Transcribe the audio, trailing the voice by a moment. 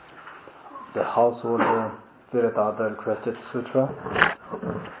The householder Viratadar requested sutra.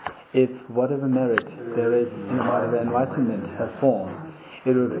 If whatever merit there is in the mind of enlightenment has formed,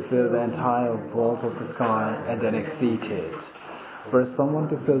 it will fill the entire vault of the sky and then exceed it. For someone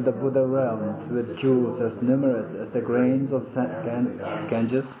to fill the Buddha realms with jewels as numerous as the grains of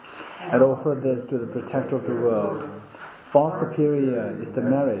Ganges and offer this to the protector of the world, far superior is the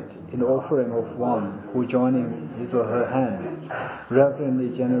merit in offering of one who, joining his or her hands,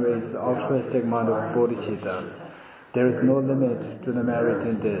 reverently generates the altruistic mind of bodhicitta. There is no limit to the merit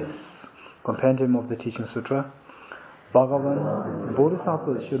in this. Compendium of the Teaching Sutra. Bhagavan,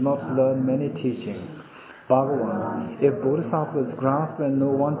 bodhisattvas should not learn many teachings. Bhagavan, if bodhisattvas grasp and know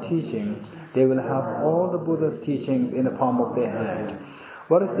one teaching, they will have all the Buddha's teachings in the palm of their hand.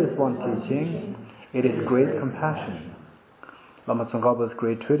 What is this one teaching? It is great compassion. Lama Tsongkhapa's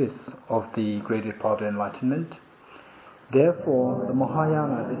great treatise of the greatest part of enlightenment. Therefore, the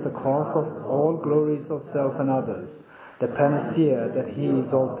Mahayana is the cause of all glories of self and others, the panacea that heals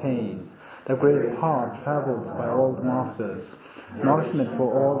all pain, the great path travelled by all the masters, nourishment for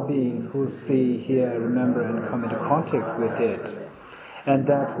all beings who see, hear, remember and come into contact with it, and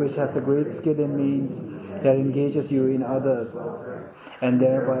that which has the great skill and means that engages you in others and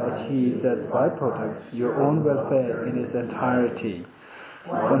thereby achieves as byproduct your own welfare in its entirety.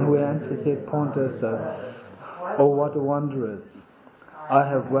 One who enters it ponders thus, "Oh, what a wondrous! I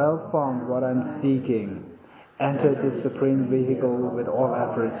have well found what I am seeking. Enter this supreme vehicle with all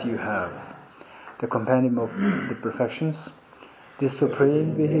efforts you have." The Compendium of the Perfections. This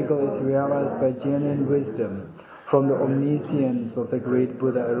supreme vehicle is realized by genuine wisdom. From the omniscience of the great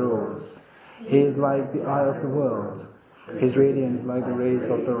Buddha arose. He is like the eye of the world. His radiance like the rays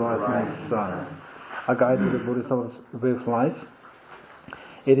of the rising sun. A guide to the Bodhisattva's way of life.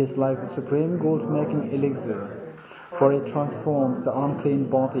 It is like the supreme gold-making elixir, for it transforms the unclean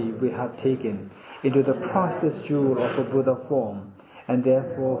body we have taken into the priceless jewel of a Buddha form, and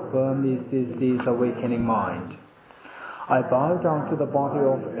therefore firmly seizes the awakening mind. I bow down to the body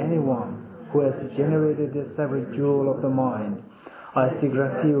of anyone who has generated this sacred jewel of the mind. I seek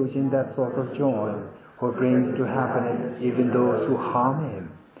refuge in that source of joy, who brings to happiness even those who harm him.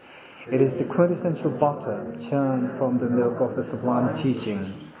 It is the quintessential butter churned from the milk of the sublime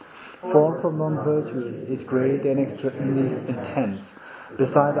teaching. Force of non-virtues is great and extremely intense.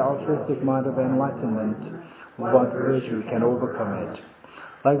 Beside the altruistic mind of enlightenment, what virtue can overcome it?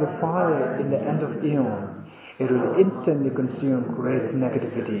 Like the fire in the end of aeon, it will instantly consume great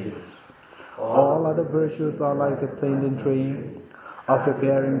negativities. All other virtues are like the plantain tree. After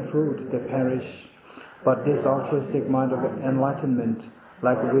bearing fruit, they perish. But this altruistic mind of enlightenment,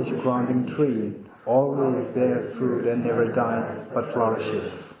 like a rich grounding tree, always bears fruit and never dies but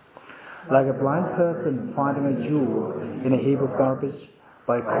flourishes. Like a blind person finding a jewel in a heap of garbage,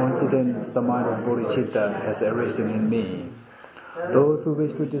 by coincidence the mind of bodhicitta has arisen in me. Those who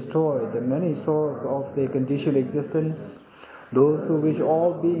wish to destroy the many sorrows of their conditioned existence, those who wish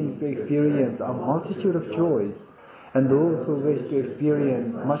all beings to experience a multitude of joys, and those who wish to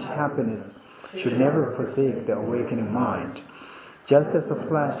experience much happiness, should never forsake the awakening mind. Just as a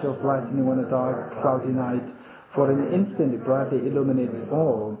flash of lightning on a dark, cloudy night for an instant brightly illuminates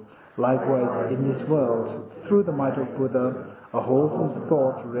all, likewise in this world, through the might of Buddha, a wholesome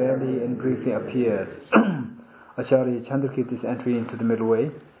thought rarely and briefly appears. Acharya Chandrakirti's entry into the middle way.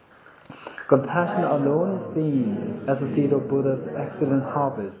 Compassion alone is seen as the seed of Buddha's excellent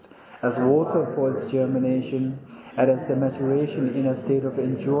harvest, as water for its germination, and as the maturation in a state of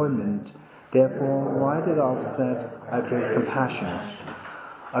enjoyment. Therefore, right at the outset, I praise compassion.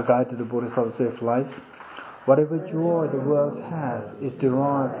 A guide to the Bodhisattva's way of life. Whatever joy the world has is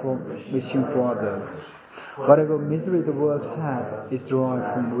derived from wishing for others. Whatever misery the world has is derived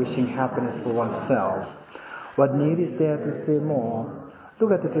from wishing happiness for oneself. What need is there to say more?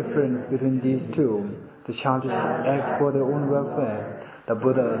 Look at the difference between these two. The childish act for their own welfare, the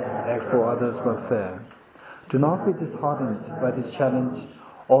Buddha act for others' welfare. Do not be disheartened by this challenge.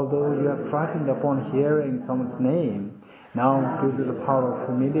 Although you are frightened upon hearing someone's name, now due to the power of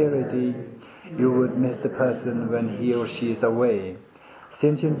familiarity, you would miss the person when he or she is away.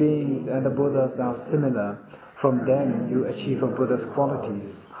 Sentient beings and the Buddhas are similar. From them you achieve a Buddha's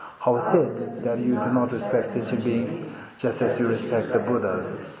qualities. How is it that you do not respect sentient beings just as you respect the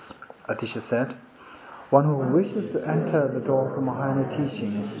Buddhas? Atisha said, one who wishes to enter the door of the Mahayana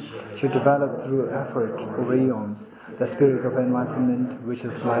teachings should develop through effort over eons the spirit of enlightenment, which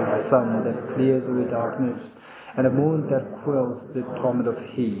is like the sun that clears away darkness and the moon that quells the torment of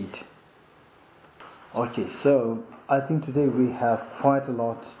heat. Okay, so I think today we have quite a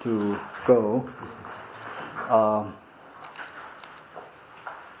lot to go.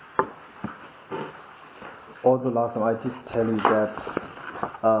 although last time I just tell you that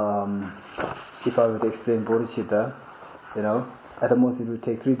if I were to explain bodhicitta, at the most it would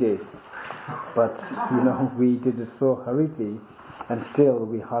take 3 days. But we did it so hurriedly, and still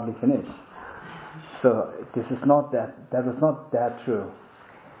we hardly finished. So this is not that was not that true.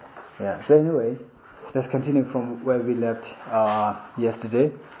 Yeah. So anyway, let's continue from where we left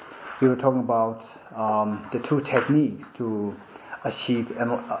yesterday. We were talking about the two techniques to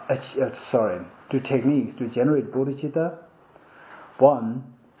techniques to generate bodhicitta. One,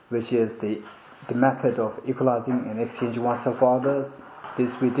 which is the method of equalizing and exchanging oneself for others.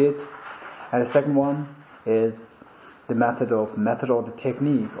 This we did. And the second one is the method or the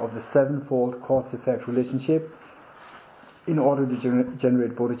technique of the sevenfold cause-effect relationship in order to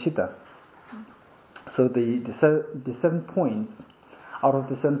generate bodhicitta. So the 7 points, out of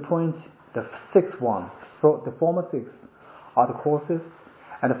the 7 points, the sixth one, so the former 6 are the causes,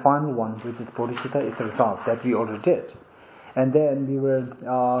 and the final one, which is bodhicitta, is the result that we already did. And then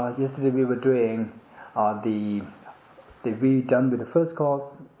yesterday we were doing we done with the first cause,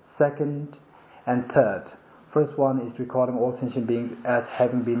 second, and third. First one is recording all sentient beings as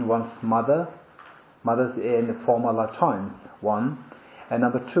having been one's mothers in the former lifetimes, 1. And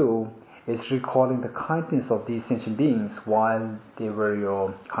number 2 is recalling the kindness of these sentient beings while they were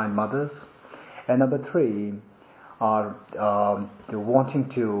your kind mothers. And number 3 are wanting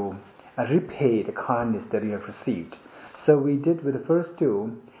to repay the kindness that you have received. So we did with the first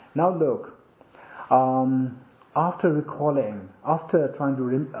 2. Now look, after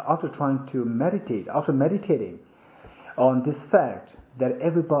meditating on this fact that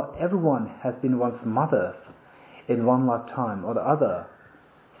everyone has been one's mother in one lifetime or the other,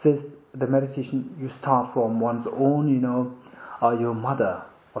 says the meditation, you start from one's own, your mother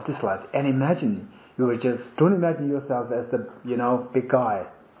of this life, and imagine don't imagine yourself as the big guy.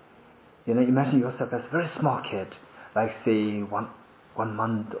 Imagine yourself as a very small kid, like say 1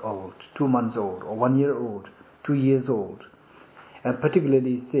 month old, 2 months old, or 1 year old, 2 years old, and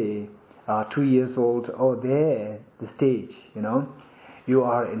particularly say 2 years old. The stage, you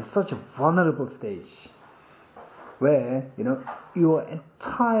are in such a vulnerable stage where you are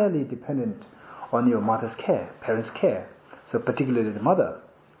entirely dependent on your mother's care, parents' care. So particularly the mother.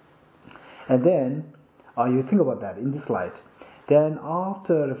 And then you think about that in this light. Then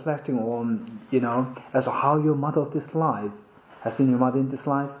after reflecting on as to how your mother of this life has been your mother in this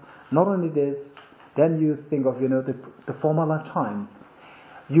life, not only this, then you think of the former lifetime.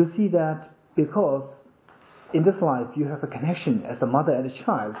 You see that because in this life you have a connection as a mother and a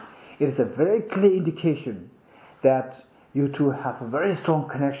child, it is a very clear indication that you two have a very strong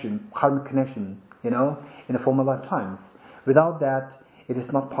connection, karmic connection, in the former lifetimes. Without that, it is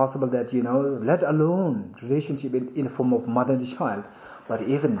not possible that let alone relationship in the form of mother and child, but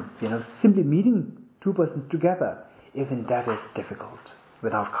even simply meeting two persons together, even that is difficult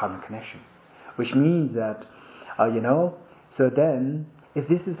without karmic connection. Which means that so then if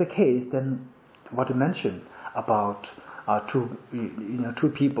this is the case, then what you mentioned about two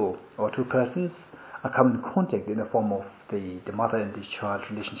people or two persons come in contact in the form of the mother and the child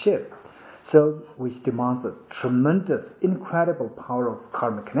relationship. So which demands a tremendous, incredible power of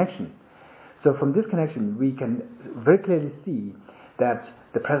karmic connection. So from this connection, we can very clearly see that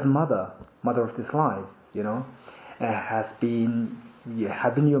the present mother of this life, has been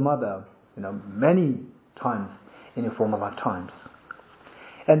your mother, many times in your former lifetimes.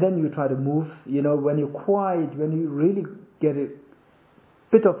 And then you try to move, when you really get a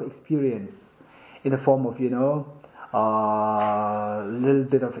bit of experience in the form of, little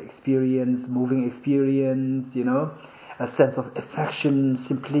bit of experience, moving experience, a sense of affection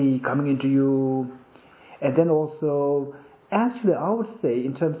simply coming into you. And then also, actually, I would say,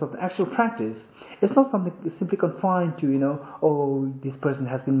 in terms of actual practice, it's not something simply confined to, this person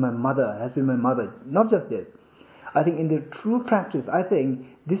has been my mother. Not just this. I think in the true practice, I think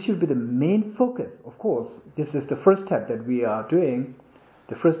this should be the main focus. Of course, this is the first step that we are doing,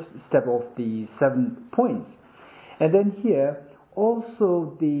 the first step of the 7 points. And then here,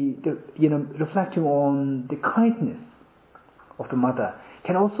 also the reflecting on the kindness of the mother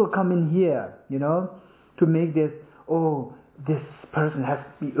can also come in here, to make this, this person has,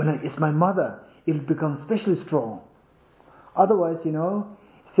 it's my mother, it will become especially strong. Otherwise,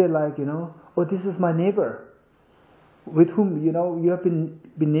 say like, this is my neighbor, with whom, you have been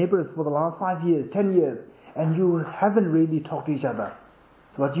neighbors for the last 5 years, 10 years, and you haven't really talked to each other.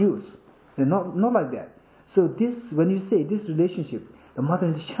 So what use? Not like that. So this, when you say this relationship, the mother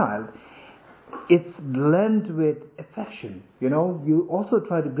and the child, it's blended with affection. You also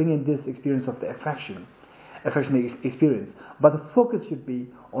try to bring in this experience of the affectionate experience. But the focus should be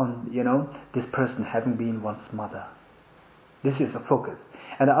on, this person having been one's mother. This is the focus.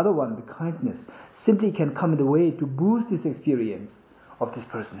 And the other one, the kindness, simply can come in the way to boost this experience of this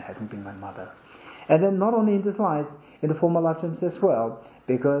person having been my mother. And then not only in this life, in the former lifetimes as well,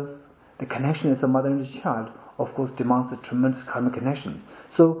 because the connection as a mother and a child, of course, demands a tremendous karmic connection.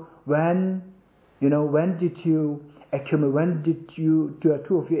 So when did you accumulate? When did you,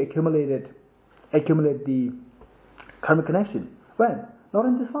 two of you accumulate the karmic connection? When? Not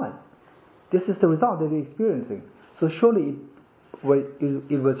in this life. This is the result that you're experiencing. So surely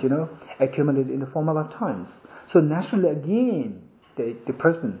it was accumulated in the former lifetimes. So naturally, again, the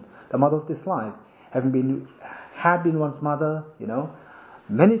person, the mother of this life, had been one's mother,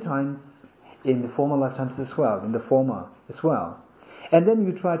 many times in the former lifetimes as well, in the former as well. And then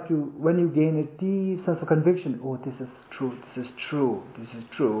you try to, when you gain a deep sense of conviction, oh, this is true,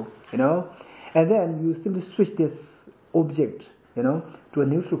 and then you simply switch this object, to a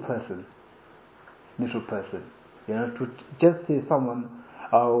neutral person, to just say someone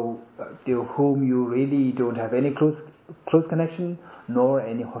to whom you really don't have any close connection nor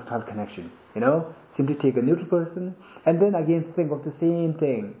any hostile connection. Simply take a neutral person and then again think of the same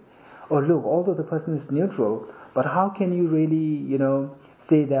thing. Oh, look, although the person is neutral, but how can you really,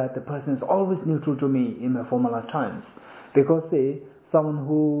 say that the person is always neutral to me in my former lifetimes? Because say someone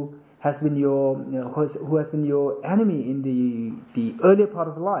who has been your, who has been your enemy in the earlier part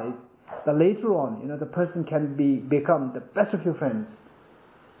of life, that later on, the person can become the best of your friends.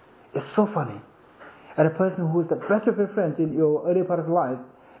 It's so funny. And a person who is the best of your friends in your earlier part of life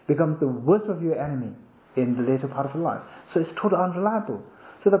becomes the worst of your enemy in the later part of your life. So it's totally unreliable.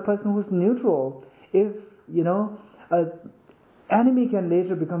 So the person who is neutral, if an enemy can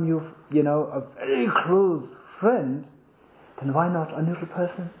later become your, a very close friend, then why not a neutral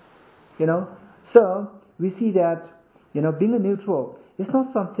person? So we see that being a neutral is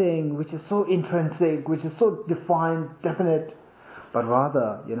not something which is so intrinsic, which is so defined, definite, but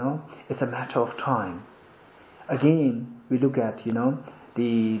rather it's a matter of time. Again, we look at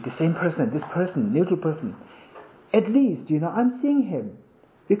the same person, this person, neutral person. At least I'm seeing him.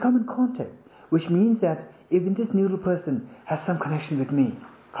 We come in contact, which means that even this neutral person has some connection with me,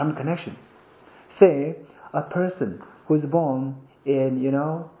 common connection. Say a person who is born in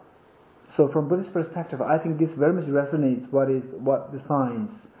so from Buddhist perspective, I think this very much resonates what the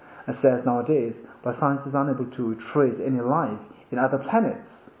science says nowadays, but science is unable to trace any life in other planets.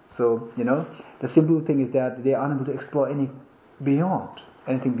 So the simple thing is that they are unable to explore anything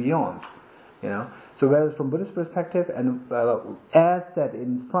beyond. So whereas from Buddhist perspective, and as said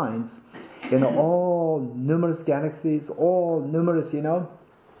in science, all numerous galaxies, all numerous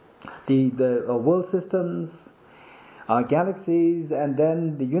the world systems, galaxies, and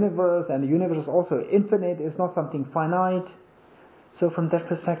then the universe, and the universe is also infinite. It's not something finite. So from that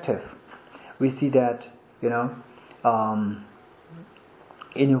perspective, we see that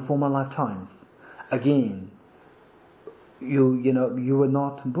in your former lifetimes, again, you were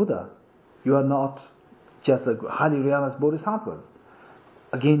not Buddha. You are not just a highly realized bodhisattva.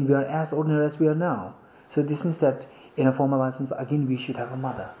 Again, we are as ordinary as we are now. So this means that in a former lifetime, again, we should have a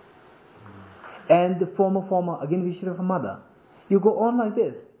mother. And the former, again, we should have a mother. You go on like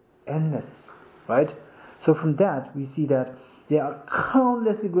this, endless, right? So from that, we see that there are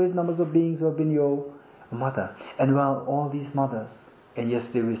countlessly great numbers of beings who have been your mother. And while all these mothers, and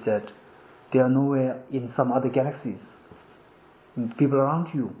yesterday we said, they are nowhere in some other galaxies. People around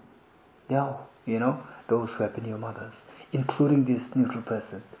you, they are, those who have been your mothers, including this neutral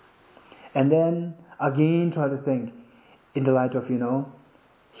person. And then again try to think in the light of him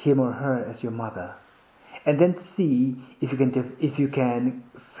or her as your mother, and then see if you can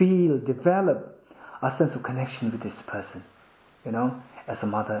develop a sense of connection with this person, as a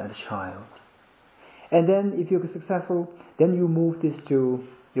mother and a child. And then if you're successful, then you move this to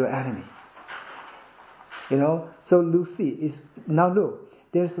your enemy. So Lucy now look,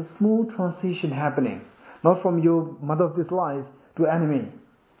 there's a smooth transition happening, not from your mother of this life to enemy.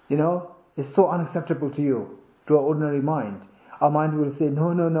 It's so unacceptable to you, to our ordinary mind. Our mind will say,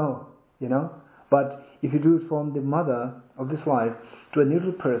 no, But if you do it from the mother of this life to a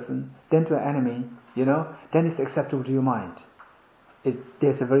neutral person, then to an enemy, then it's acceptable to your mind.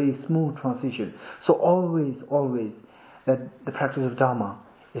 There's a very smooth transition. So always, that the practice of Dharma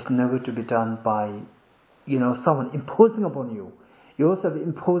is never to be done by, someone imposing upon you. Yourself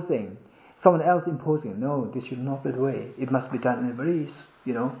imposing, someone else imposing. No, this should not be the way. It must be done in a very,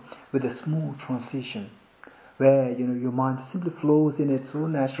 with a smooth transition, where your mind simply flows in it so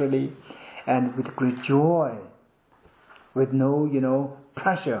naturally and with great joy, with no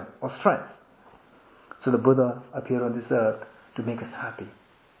pressure or stress. So the Buddha appeared on this earth to make us happy,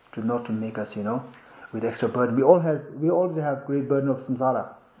 to not to make us, with extra burden. We already have great burden of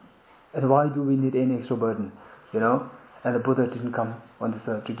samsara. And why do we need any extra burden? And the Buddha didn't come on this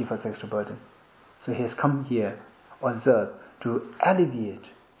earth to give us extra burden. So he has come here on this earth to alleviate,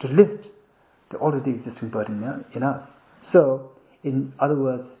 to lift the already existing burden in us. So, in other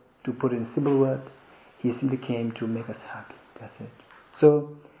words, to put in simple words, he simply came to make us happy. That's it.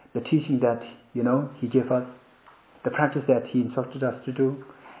 So, the teaching that, he gave us, the practice that he instructed us to do,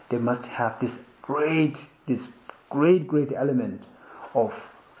 they must have this great element of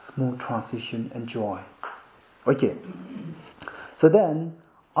smooth transition and joy. Okay. So then,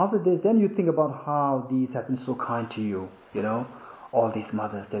 after this, then you think about how these have been so kind to you, all these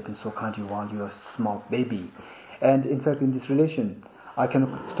mothers, they've been so kind to you while you were a small baby. And in fact, in this relation, I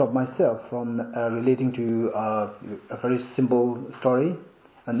cannot stop myself from relating to you a very simple story,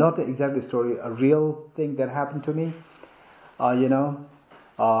 and not exactly a story, a real thing that happened to me.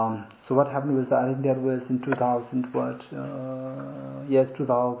 So what happened was, I think that was in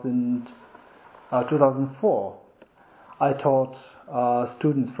 2004. I taught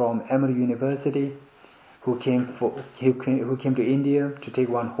students from Emory University who came to India to take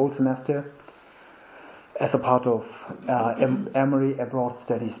one whole semester as a part of Emory Abroad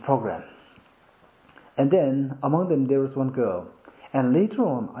Studies program. And then among them there was one girl, and later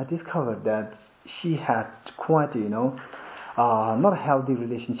on I discovered that she had quite not a healthy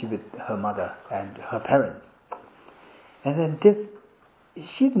relationship with her mother and her parents. And then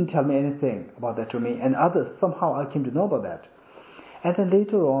she didn't tell me anything about that to me, and others, somehow I came to know about that. And then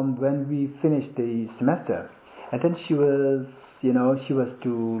later on, when we finished the semester, and then she was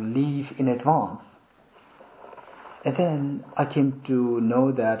to leave in advance. And then I came to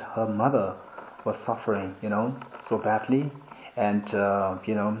know that her mother was suffering, so badly, and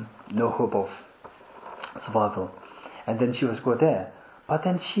no hope of survival. And then she was go there, but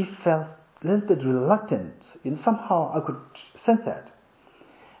then she felt a little bit reluctant, and somehow I could sense that.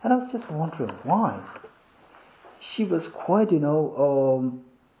 And I was just wondering why. She was quite,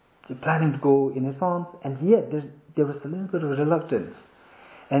 planning to go in advance, and yet there was a little bit of reluctance.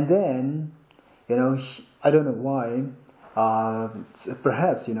 And then, I don't know why,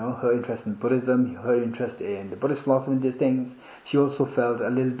 perhaps, her interest in Buddhism, her interest in the Buddhist philosophy and these things, she also felt a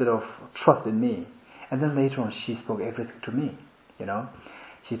little bit of trust in me. And then later on, she spoke everything to me,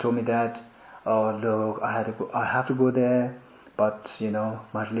 She told me that, look, I have to go there, but,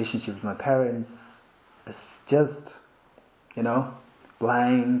 my relationship with my parents is just,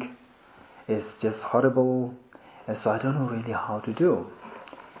 blank, it's just horrible, and so I don't know really how to do.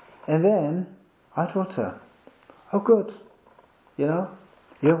 And then I told her, oh good, you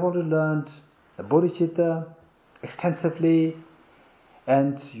have already learned the bodhicitta extensively,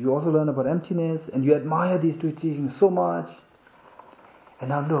 and you also learn about emptiness, and you admire these two teachings so much, and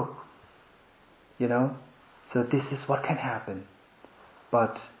now look, so this is what can happen,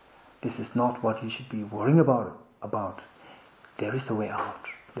 but this is not what you should be worrying about. There is a way out.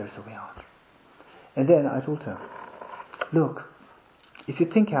 And then I told her, look, if you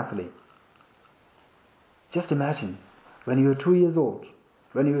think carefully, just imagine when you were 2 years old,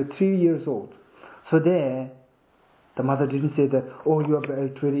 when you were 3 years old. So there, the mother didn't say that, oh, you are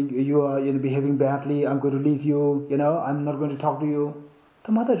behaving badly, I'm going to leave you, I'm not going to talk to you.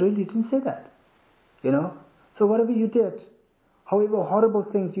 The mother really didn't say that, So whatever you did, however horrible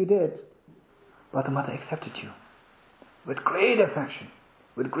things you did, but the mother accepted you with great affection.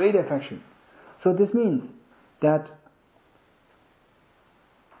 So this means that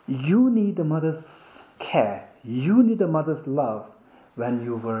you need the mother's care, you need the mother's love when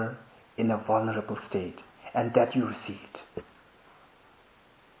you were in a vulnerable state, and that you received.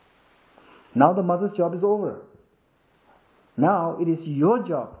 Now the mother's job is over. Now it is your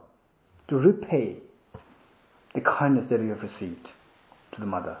job to repay the kindness that you have received to the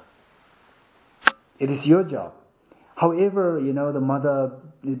mother. It is your job. However,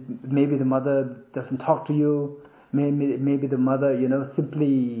 maybe the mother doesn't talk to you, maybe the mother,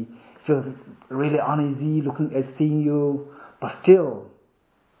 simply feels really uneasy seeing you, but still,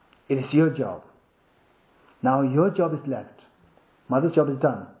 it is your job. Now your job is left. Mother's job is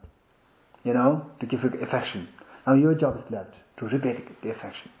done, to give you affection. Now your job is left to repay the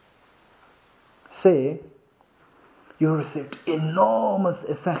affection. Say, you received enormous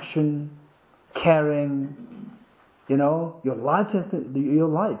affection, caring, your life has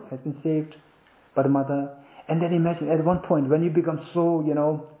been saved by the mother. And then imagine at one point when you become so,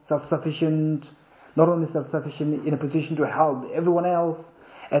 self-sufficient, not only self-sufficient, in a position to help everyone else,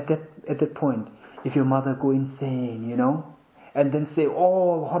 at that point, if your mother go insane, and then say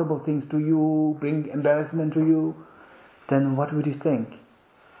all horrible things to you, bring embarrassment to you, then what would you think?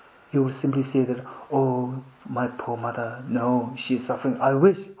 you would simply say that, oh, my poor mother, no, she's suffering. I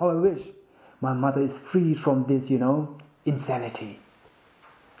wish my mother is free from this, insanity.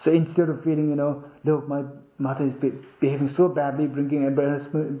 So instead of feeling, look, my mother is behaving so badly, bringing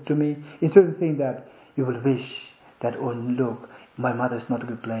embarrassment to me, instead of saying that, you will wish that, oh, look, my mother is not to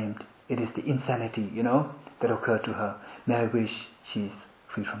be blamed. It is the insanity, that occurred to her. May I wish she is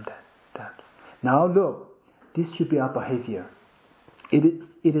free from that. Now look, this should be our behavior. It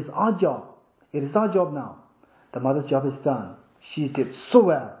is our job. It is our job now. The mother's job is done. She did so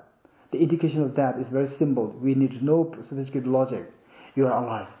well. The indication of that is very simple. We need no sophisticated logic. You are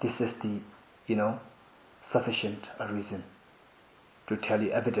alive. This is the, sufficient a reason to tell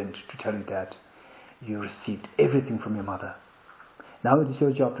you, evident to tell you that you received everything from your mother. Now it is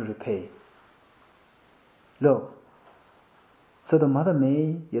your job to repay. Look, so the mother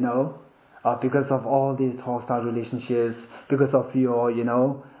may, because of all these hostile relationships, because of your,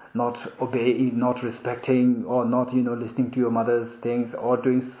 not obeying, not respecting, or not, listening to your mother's things, or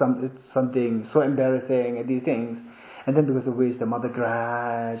doing something so embarrassing and these things, and then because of which the mother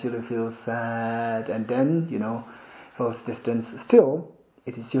gradually feels sad, and then, feels distance. Still,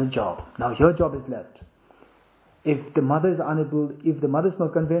 it is your job. Now your job is left. If the mother is unable, if the mother is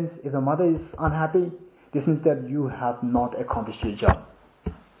not convinced, if the mother is unhappy, this means that you have not accomplished your job.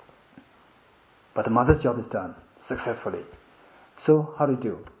 But the mother's job is done successfully. So how do you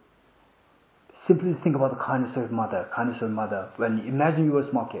do? Simply think about the kindness of mother. When you imagine you were a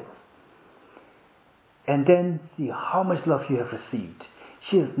small kid. And then see how much love you have received.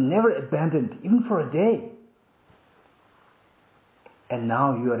 She has never abandoned, even for a day. And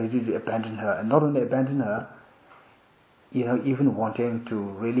now you are ready to abandon her. And not only abandon her, even wanting to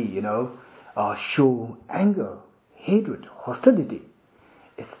really, show anger, hatred, hostility.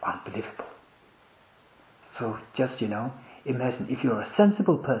 It's unbelievable. So just, imagine if you're a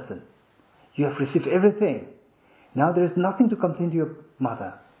sensible person, you have received everything. Now there is nothing to complain to your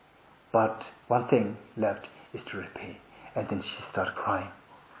mother. But one thing left is to repay. And then she started crying.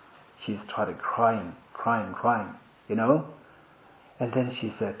 She started crying. And then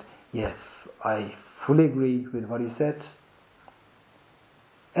she said, yes, I fully agree with what you said.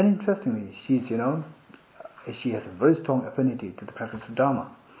 And interestingly, she has a very strong affinity to the practice of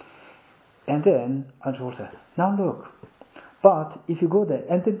Dharma. And then I told her, now look, but if you go there,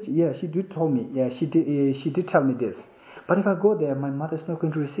 and then she did tell me this. But if I go there, my mother is not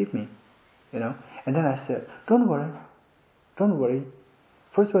going to receive me, And then I said, don't worry.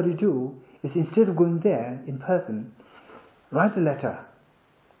 First, what you do is instead of going there in person, write a letter.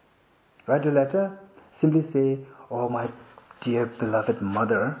 Simply say, oh my dear beloved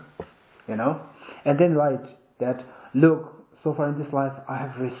mother, and then write that, look, so far in this life I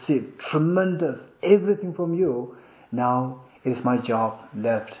have received tremendous everything from you. Now it is my job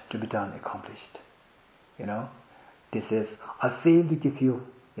left to be done, accomplished. This is, I failed to give you,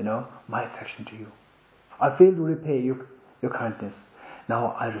 my affection to you. I failed to repay you your kindness.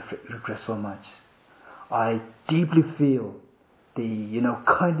 Now I regret so much. I deeply feel the,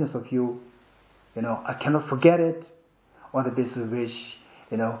 kindness of you. I cannot forget it, on the basis of which,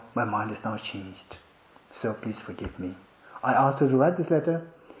 my mind is now changed. So please forgive me. I asked her to write this letter,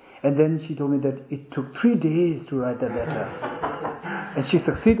 and then she told me that it took 3 days to write that letter. And she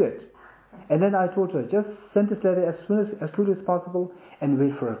succeeded. And then I told her, just send this letter as quickly as possible and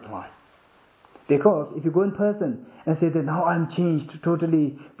wait for a reply. Because if you go in person and say that now I'm changed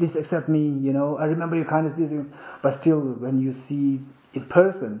totally, please accept me, I remember your kindness, but still when you see in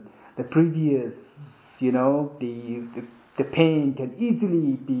person the previous, the pain can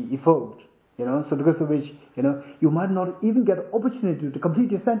easily be evoked, so because of which, you might not even get an opportunity to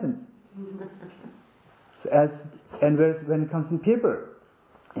complete your sentence. When it comes in paper,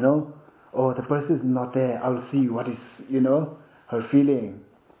 oh, the person is not there, I'll see what is, her feeling.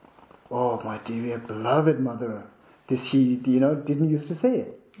 Oh, my dear beloved mother, she, didn't used to say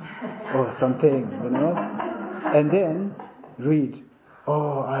it, or something, and then read,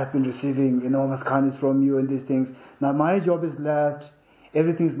 oh, I have been receiving enormous kindness from you and these things. Now my job is left,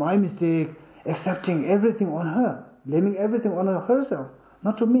 everything is my mistake, accepting everything on her, blaming everything on herself,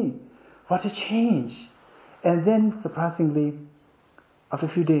 not to me. What a change. And then, surprisingly, after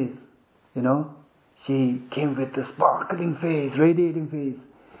a few days, she came with a sparkling face, radiating face,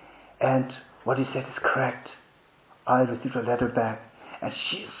 and what he said is correct. I received a letter back, and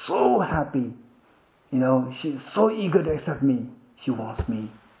she's so happy, she's so eager to accept me. She wants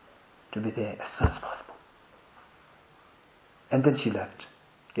me to be there as soon as possible. And then she left,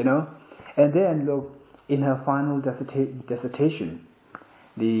 And then, look, in her final dissertation,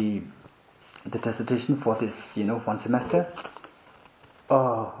 the dissertation for this, one semester,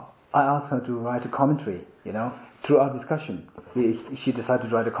 I asked her to write a commentary, throughout discussion. She decided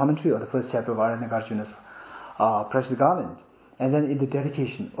to write a commentary on the first chapter of Aranagarjuna's Precious Garland. And then in the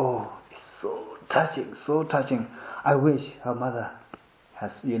dedication, it's so touching, so touching. I wish her mother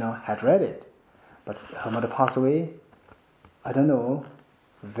had read it. But her mother passed away. I don't know,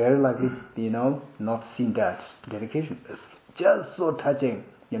 very likely, not seen that dedication. It's just so touching,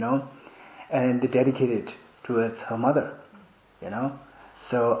 and they dedicated towards her mother,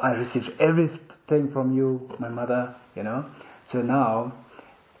 So I received everything from you, my mother, So now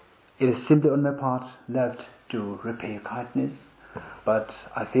it is simply on my part left to repay kindness, but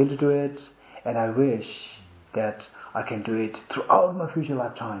I fail to do it, and I wish that I can do it throughout my future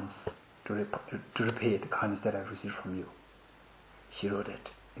lifetimes to repay the kindness that I received from you. She wrote it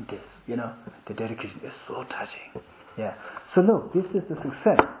in this, the dedication is so touching. Yeah. So look, this is the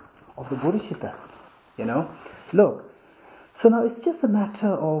success of the bodhicitta, Look, so now it's just a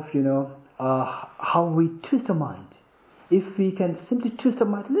matter of, how we twist our mind. If we can simply twist our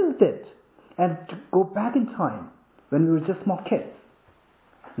mind a little bit and go back in time when we were just small kids.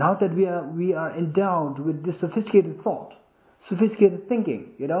 Now that we are endowed with this sophisticated thought, sophisticated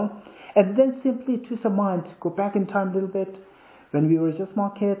thinking, and then simply twist our mind, go back in time a little bit when we were just small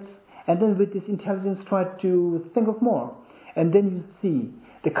kids, and then with this intelligence try to think of more, and then you see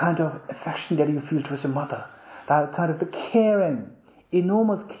the kind of affection that you feel towards your mother, that kind of the caring,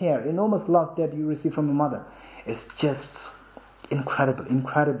 enormous care, enormous love that you receive from your mother. It's just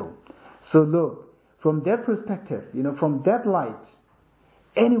incredible. So look, from that perspective, from that light,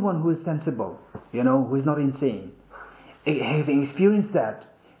 anyone who is sensible, who is not insane, having experienced that,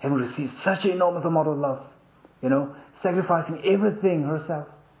 having received such an enormous amount of love, sacrificing everything herself,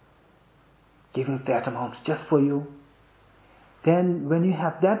 giving that amount just for you, then when you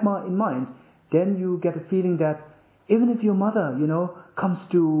have that in mind, then you get a feeling that even if your mother, comes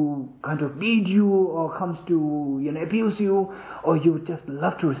to kind of beat you or comes to, abuse you, or you just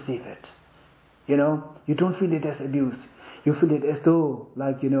love to receive it, you don't feel it as abuse. You feel it as though,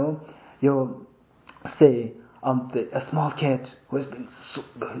 like, you're, say, a small kid who has been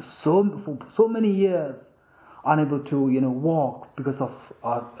so many years unable to, walk because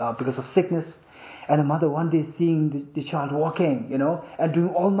of sickness, and a mother one day seeing the child walking, and doing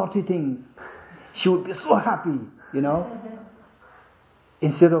all naughty things, she would be so happy,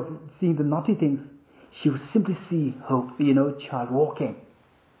 Instead of seeing the naughty things, she would simply see her, child walking.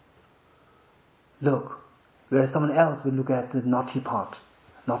 Look, whereas someone else will look at the naughty part,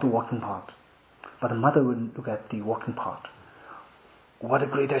 not the walking part. But the mother will look at the walking part. What a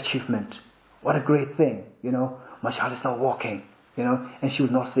great achievement. What a great thing. My child is now walking. And she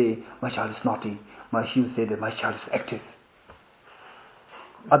will not say, my child is naughty. She will say that my child is active.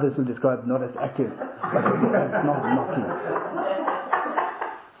 Others will describe not as active, but as not naughty.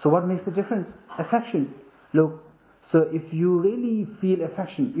 So what makes the difference? Affection. Look, so if you really feel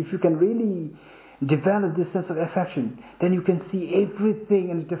affection, if you can really develop this sense of affection, then you can see everything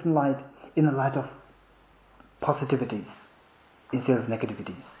in a different light, in the light of positivities instead of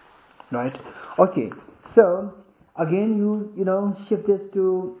negativities, right? Okay, so again you shift this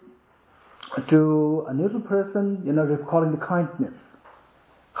to a neutral person, recalling the kindness,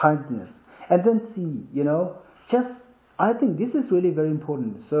 and then see, I think this is really very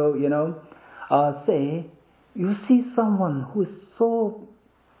important. So say you see someone who is so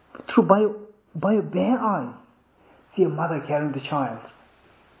by your bare eyes, see a mother carrying the child.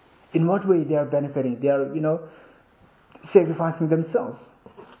 In what way they are benefiting? They are, sacrificing themselves.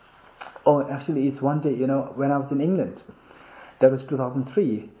 Oh, actually, it's one day, when I was in England, that was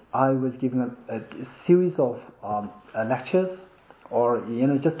 2003, I was giving a series of lectures, or,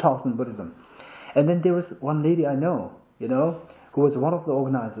 just talks on Buddhism. And then there was one lady I know, who was one of the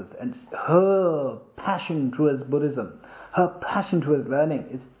organizers, and her passion towards Buddhism, her passion towards learning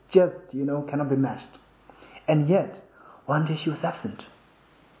is just, cannot be matched. And yet, one day she was absent.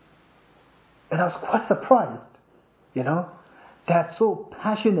 And I was quite surprised, that so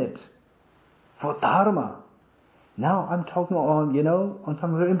passionate for Dharma. Now I'm talking on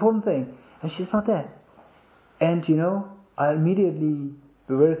some very important thing, and she's not there. And, I immediately,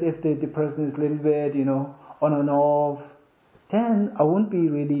 whereas if the person is a little bit, on and off, then I won't be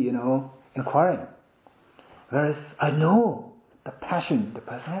really, inquiring. Whereas I know the passion the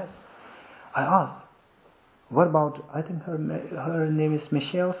person has. I asked, what about, I think her name is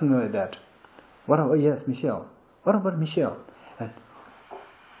Michelle, something like that. Yes, Michelle. What about Michelle? And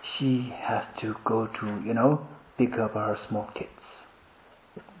she has to go to, pick up her small kids.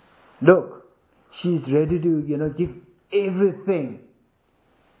 Look, she's ready to, give everything,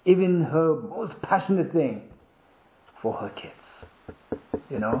 even her most passionate thing, for her kids.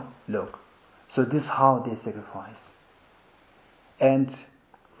 look. So this is how they sacrifice. And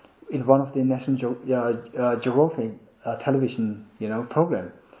in one of the National Geographic television,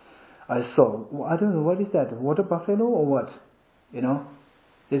 program, I saw, I don't know, what is that, water buffalo or what?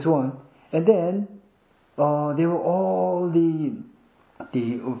 This one. And then there were all the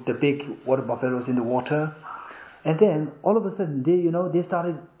big water buffaloes in the water. And then all of a sudden they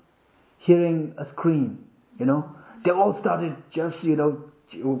started hearing a scream. They all started just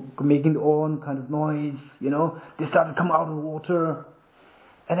making their own kind of noise. They started to come out of the water.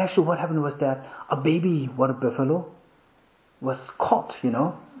 And actually what happened was that a baby water buffalo was caught,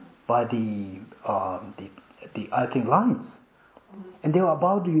 by the I think lions. And they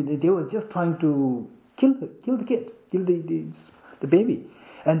were just trying to kill the kid, kill the baby.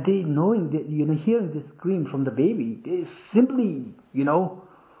 And they, knowing that, hearing the scream from the baby, they simply,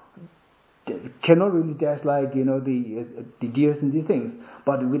 they cannot really dash like, the deers and these things.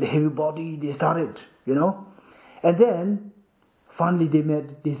 But with a heavy body, they started, And then, finally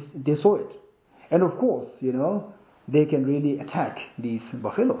they saw it. And of course, they can really attack these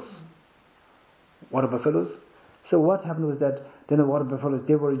buffaloes, water buffaloes. So what happened was that then the water buffaloes,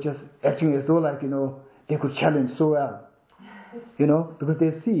 they were just acting as though like, they could challenge so well. Because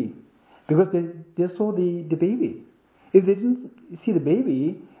they saw the baby. If they didn't see the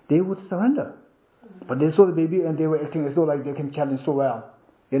baby, they would surrender. But they saw the baby and they were acting as though like they can challenge so well.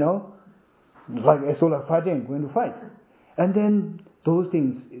 Like as though like fighting, going to fight. And then those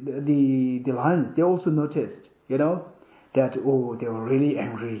things, the lions, they also noticed, that, they were really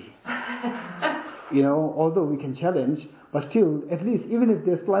angry. Although we can challenge, but still, at least, even if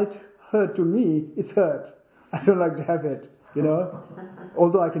there's slight hurt to me, it's hurt. I don't like to have it,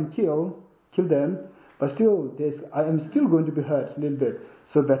 Although I can kill them, but still, I am still going to be hurt a little bit.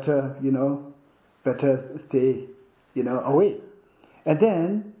 So better stay, away. And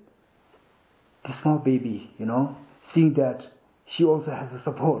then, the small baby, seeing that she also has a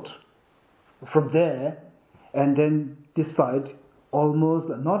support from there, and then decide almost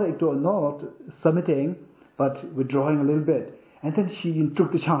not submitting, but withdrawing a little bit. And then she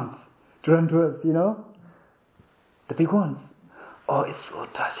took the chance to run towards, the big ones. Oh, it's so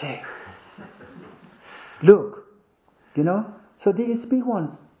touching. Look, so these big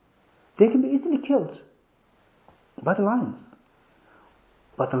ones, they can be easily killed by the lions.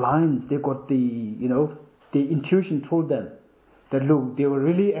 But the lions, they got the intuition told them that, look, they were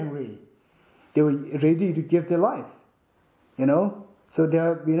really angry. They were ready to give their life. So they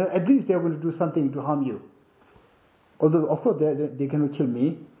are, at least they are going to do something to harm you. Although, of course, they cannot kill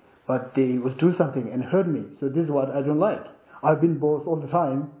me, but they will do something and hurt me. So this is what I don't like. I've been boss all the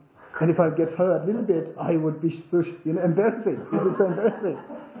time, and if I get hurt a little bit, I would be so, embarrassing. It is so embarrassing.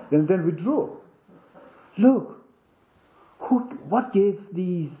 And then withdraw. Look, what gave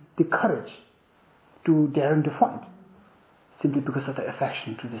the courage to daring to fight? Simply because of the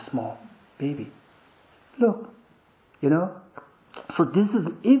affection to the small baby. Look, So this is,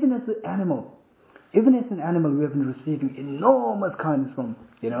 even as an animal, we have been receiving enormous kindness from,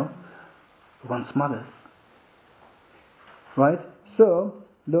 one's mothers. Right? So,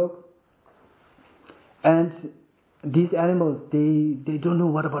 look, and these animals, they don't know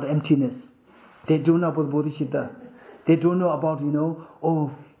what about emptiness. They don't know about bodhicitta. They don't know about,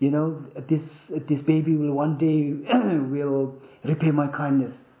 this baby will one day will repay my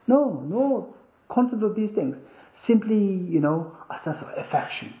kindness. No concept of these things. Simply, a sense of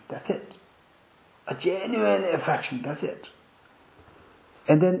affection. That's it. A genuine affection. That's it.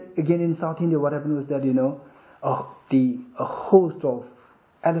 And then again in South India, what happened was that a host of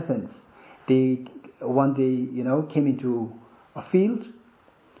elephants, they one day came into a field,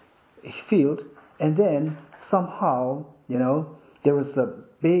 and then somehow there was a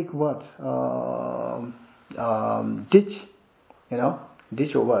big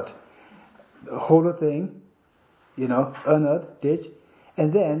ditch or what, a hollow thing. Unearthed ditch,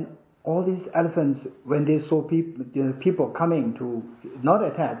 and then all these elephants, when they saw people coming to not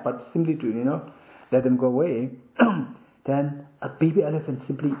attack but simply to let them go away, then a baby elephant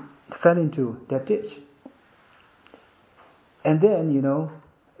simply fell into that ditch, and then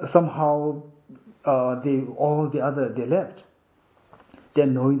somehow they left.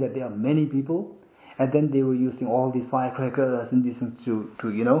 Then knowing that there are many people, and then they were using all these firecrackers and these things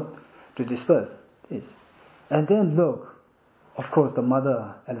to disperse this. And then look, of course, the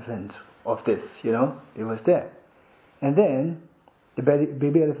mother elephant of this, it was there. And then the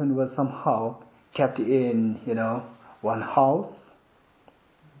baby elephant was somehow kept in, one house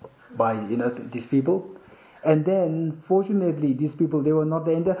by, these people. And then, fortunately, these people, they were not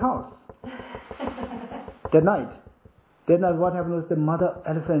there in that house that night. Then what happened was the mother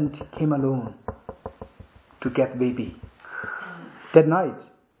elephant came alone to get baby. That night,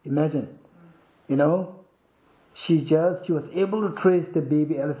 imagine, she was able to trace the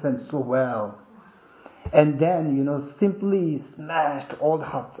baby elephant so well. And then, simply smashed all the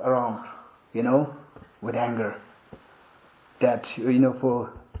huts around, with anger. That,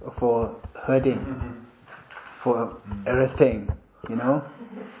 for hurting, for arresting,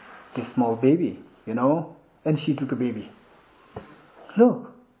 this small baby, and she took a baby.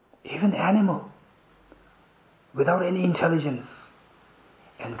 Look, even animal, without any intelligence,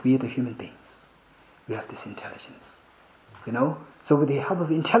 and we are the human beings, we have this intelligence, So with the help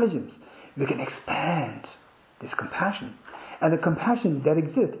of intelligence, we can expand this compassion. And the compassion that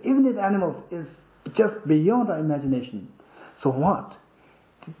exists, even in animals, is just beyond our imagination. So what?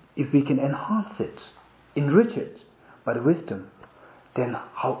 If we can enhance it, enrich it by the wisdom, then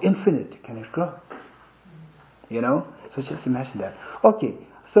how infinite can it grow? So just imagine that. Okay,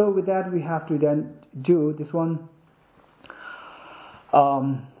 so with that we have to then do this one,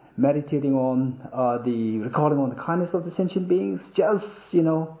 meditating on the recording on the kindness of the sentient beings. Just,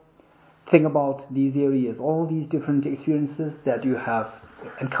 think about these areas, all these different experiences that you have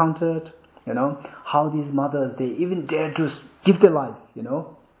encountered, how these mothers, they even dare to give their life,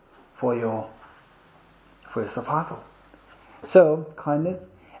 for your survival. So, kindness.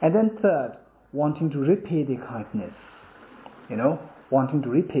 And then third, wanting to repay the kindness. Wanting to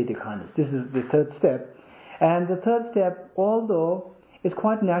repay the kindness. This is the third step. And the third step, although it's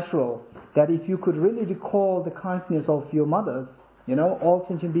quite natural that if you could really recall the kindness of your mothers, all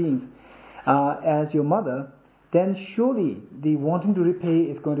sentient beings, as your mother, then surely the wanting to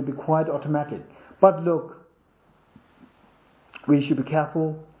repay is going to be quite automatic. But look, we should be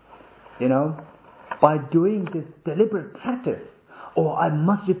careful, by doing this deliberate practice. I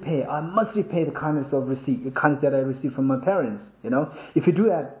must repay the kindness that I received from my parents. If you do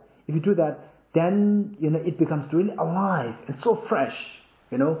that, then it becomes really alive and so fresh,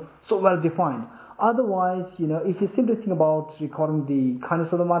 so well defined. Otherwise, if you simply think about recording the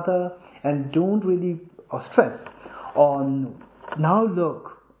kindness of the mother and don't really stress on, now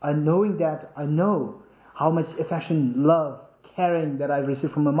look, I know how much affection, love, caring that I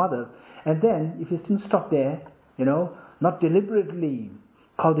received from my mother, and then if you still stop there, not deliberately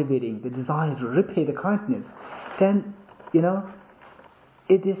cultivating the desire to repay the kindness, then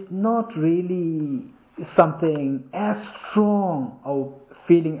it is not really something as strong of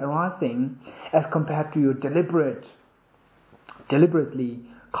feeling arising as compared to your deliberately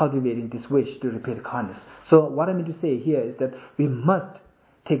cultivating this wish to repay the kindness. So what I mean to say here is that we must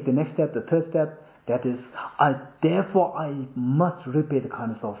take the next step, the third step, that is, therefore I must repay the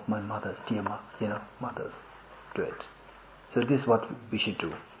kindness of my mothers, dear mothers. Do it. So this is what we should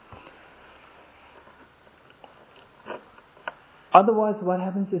do. Otherwise, what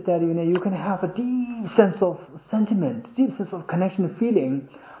happens is that you can have a deep sense of sentiment, deep sense of connection and feeling,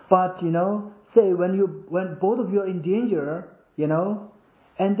 but say when both of you are in danger,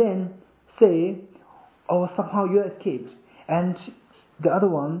 and then say, somehow you escaped, and the other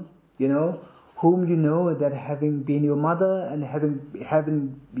one, whom that having been your mother and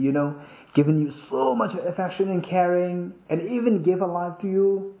having given you so much affection and caring, and even gave her life to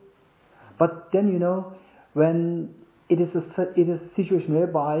you, but then when it is a situation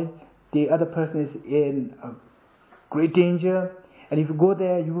whereby the other person is in a great danger, and if you go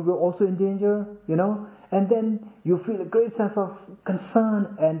there, you will be also in danger, and then you feel a great sense of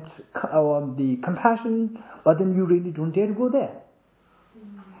concern and the compassion, but then you really don't dare to go there.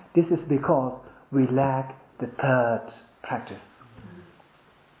 This is because we lack the third practice.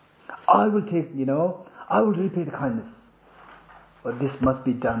 I will repay the kindness, but this must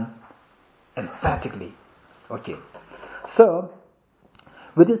be done emphatically. Okay. So,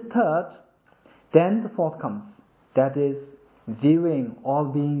 with this third, then the fourth comes. That is, viewing all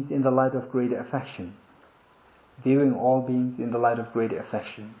beings in the light of greater affection. Viewing all beings in the light of greater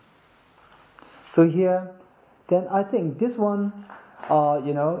affection. So here, then I think this one,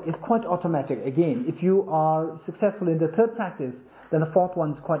 is quite automatic. Again, if you are successful in the third practice, then the fourth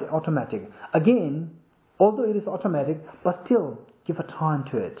one is quite automatic. Again, although it is automatic, but still give a time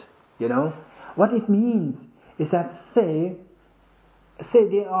to it. What it means is that say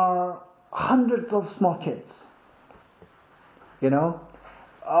there are hundreds of small kids,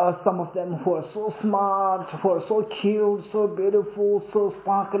 some of them who are so smart, who are so cute, so beautiful, so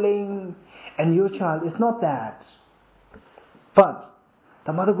sparkling, and your child is not that. But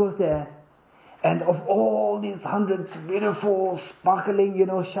the mother goes there, and of all these hundreds beautiful, sparkling,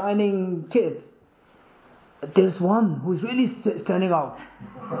 shining kids, there's one who's really standing out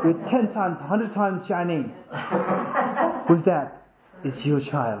with 10 times, 100 times shining. Who's that? It's your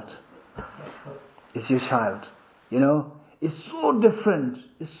child. It's your child. It's so different.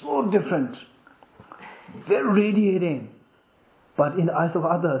 It's so different. Very radiating. But in the eyes of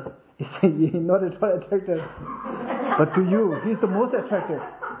others, he's not at all attractive. But to you, he's the most attractive.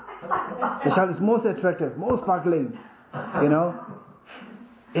 The child is most attractive, most sparkling.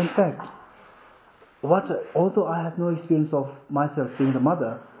 In fact, although I have no experience of myself being the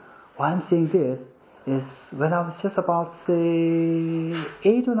mother, why I'm saying this is when I was just about, say,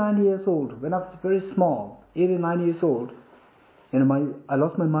 8 or 9 years old, when I was very small, 8 or 9 years old, I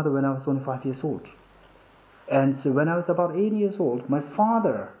lost my mother when I was only 5 years old. And so when I was about 8 years old, my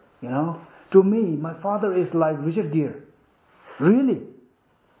father, to me, my father is like Richard Gere. Really.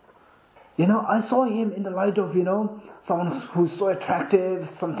 I saw him in the light of, someone who's so attractive,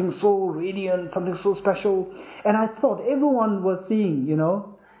 something so radiant, something so special. And I thought everyone was seeing,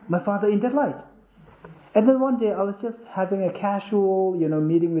 my father in that light. And then one day I was just having a casual,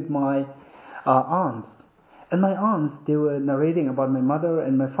 meeting with my aunts. And my aunts, they were narrating about my mother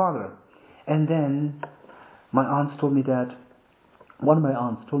and my father. And then one of my aunts told me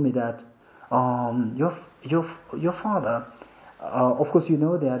that, your father, of course you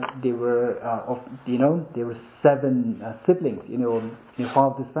know that there were 7 siblings, in your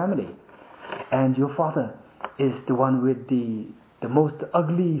father's family. And your father is the one with the most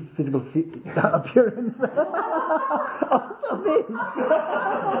ugly physical appearance.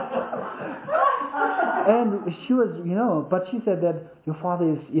 And she was, but she said that your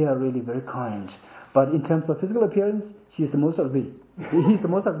father is, really very kind. But in terms of physical appearance, she is the most ugly. He's the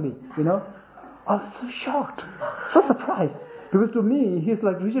most ugly, I was so shocked, so surprised. Because to me, he's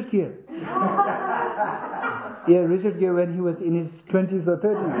like Richard Gere. Richard Gere when he was in his 20s or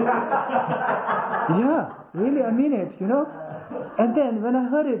 30s. Yeah, really, I mean it, And then when I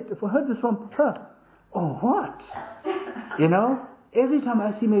heard this from her, oh, what? Every time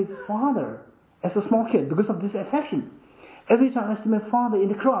I see my father as a small kid, because of this affection, every time I see my father in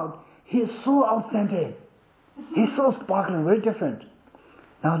the crowd, he is so outstanding. He's so sparkling, very different.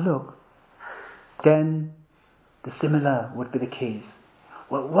 Now look, then the similar would be the case.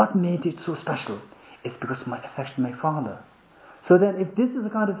 Well, what made it so special is because of my affection to my father. So then if this is the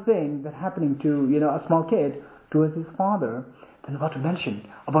kind of thing that's happening to, a small kid towards his father, then what to mention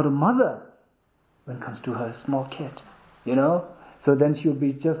about a mother when it comes to her small kid, So then she'll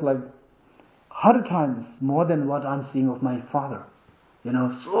be just like 100 times more than what I'm seeing of my father.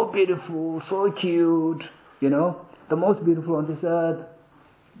 So beautiful, so cute, the most beautiful on this earth.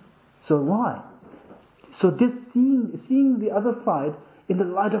 So why? So this seeing the other side in the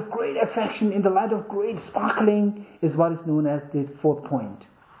light of great affection, in the light of great sparkling, is what is known as the 4th point.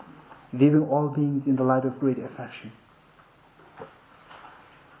 Viewing all beings in the light of great affection.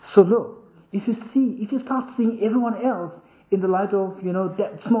 So look, if you start seeing everyone else in the light of,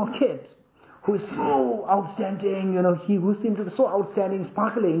 that small kid who is so outstanding, he who seems to be so outstanding,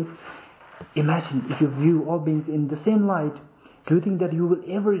 sparkling, imagine if you view all beings in the same light, do you think that you will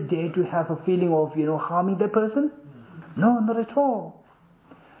ever dare to have a feeling of, harming that person? No, not at all.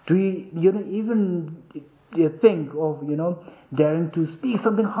 Do you, even think of, daring to speak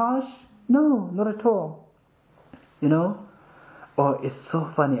something harsh? No, not at all. Oh, it's so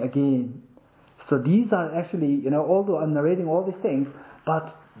funny again. So these are actually, although I'm narrating all these things,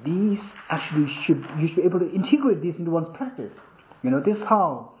 but these actually you should be able to integrate these into one's practice. This is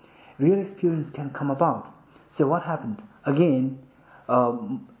how real experience can come about. So what happened? Again,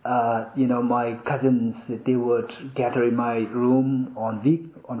 my cousins, they would gather in my room on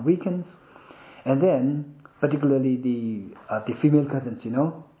weekends, and then particularly the female cousins,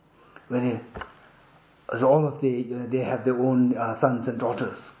 when so all of they have their own sons and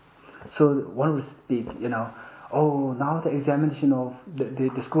daughters. So one would speak, oh, now the examination of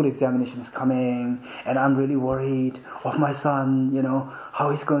the school examination is coming, and I'm really worried of my son, how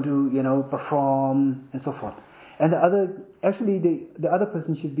he's going to, perform, and so forth. And the other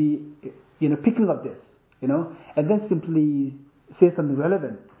person should be, picking up this, and then simply say something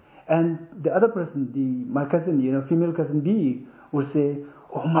relevant. And the other person, my cousin, female cousin B, would say,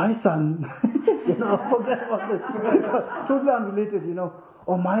 oh, my son, forget about this, totally unrelated,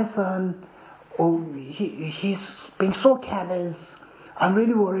 oh, my son, oh, he's being so careless, I'm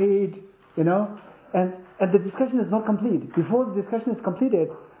really worried, and the discussion is not complete. Before the discussion is completed,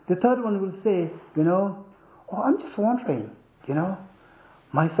 the third one will say, oh, I'm just wondering,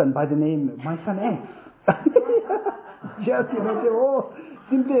 my son, by the name, my son X. Just, they're all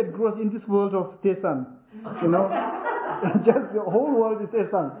simply engrossed in this world of their son, just the whole world is their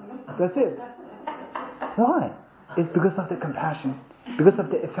son. That's it. Why? It's because of the compassion, because of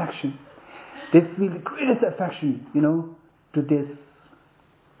the affection. They feel the greatest affection, to this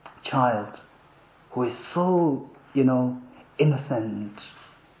child who is so, innocent,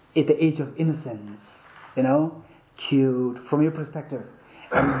 at the age of innocence, cute from your perspective,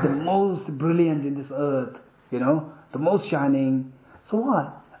 and the most brilliant in this earth, the most shining. So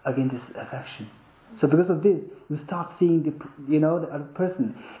why? Again, this affection. So because of this, you start seeing the other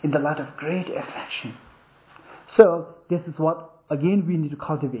person in the light of great affection. So this is what, again, we need to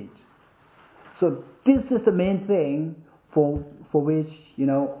cultivate. So this is the main thing for which,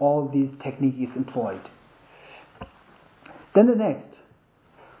 all these technique is employed. Then the next,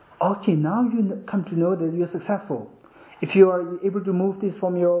 okay, now you come to know that you're successful. If you are able to move this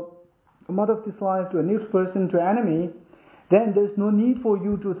from your mother of this life to a new person to an enemy, then there's no need for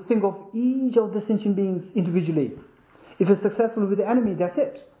you to think of each of the sentient beings individually. If you're successful with the enemy, that's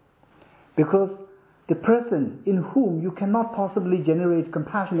it. Because the person in whom you cannot possibly generate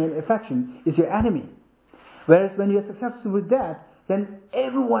compassion and affection is your enemy. Whereas when you're successful with that, then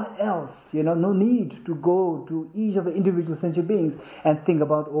everyone else, no need to go to each of the individual sentient beings and think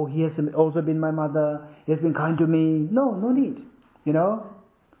about, oh, he has also been my mother, he has been kind to me. No need.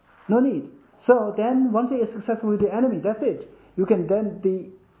 No need. So then, once you are successful with the enemy, that's it. You can then,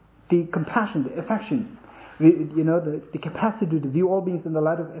 the compassion, the affection, the capacity to view all beings in the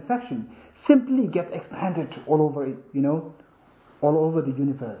light of affection simply gets expanded all over it, all over the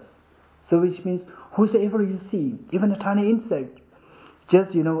universe. So which means, whosoever you see, even a tiny insect,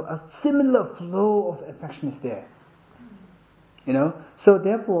 just, a similar flow of affection is there. So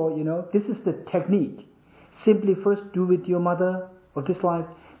therefore, this is the technique. Simply first do with your mother of this life,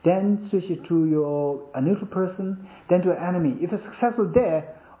 then switch it to a neutral person, then to an enemy. If it's successful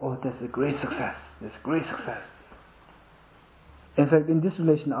there, oh, that's a great success. That's a great success. In fact, in this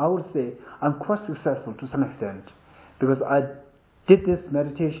relation, I would say I'm quite successful to some extent, because I did this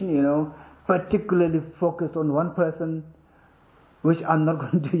meditation, particularly focused on one person, which I'm not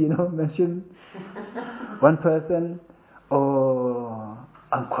going to, mention. One person. Oh,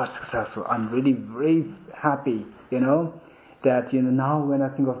 I'm quite successful. I'm really very happy, that, now when I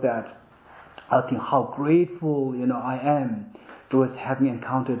think of that, I think how grateful, I am towards having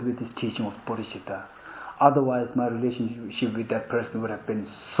encountered with this teaching of bodhicitta. Otherwise, my relationship with that person would have been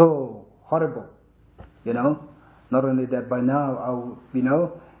so horrible, Not only that, by now,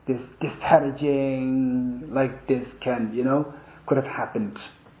 this disparaging like this can, could have happened.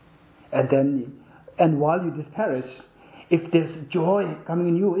 And while you disparage, if there's joy coming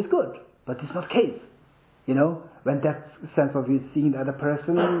in you, it's good. But it's not the case. When that sense of you seeing the other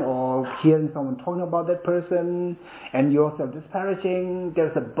person or hearing someone talking about that person and yourself disparaging,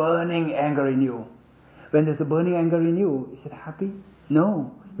 there's a burning anger in you. When there's a burning anger in you, is it happy?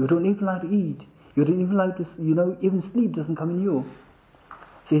 No. You don't even like to eat. You don't even like to, even sleep doesn't come in you.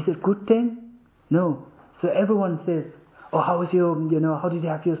 So is it a good thing? No. So everyone says, oh, how was your, how did you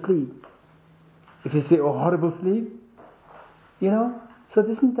have your sleep? If you say, oh, horrible sleep, so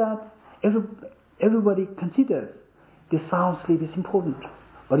isn't that everybody considers this sound sleep is important,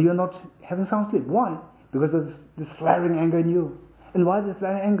 but you're not having sound sleep. Why? Because of this flaring anger in you. And why this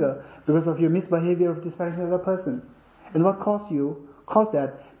flaring anger? Because of your misbehavior of disparaging the other person. And what caused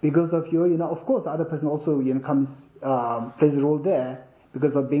that? Because of your, of course, the other person also, comes, plays a role there,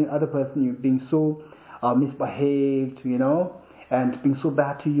 because of being other person, you being so misbehaved, and being so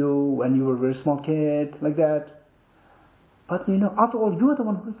bad to you when you were a very small kid, like that. But, after all, you are the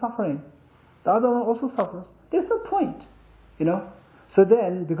one who's suffering. The other one also suffers. There's no point, So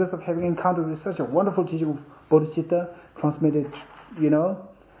then, because of having encountered with such a wonderful teaching of bodhicitta, transmitted,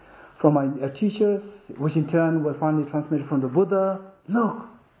 from my teachers, which in turn was finally transmitted from the Buddha, look,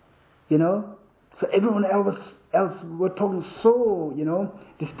 so everyone else were talking so,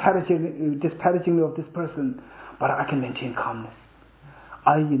 disparagingly of this person, but I can maintain calmness.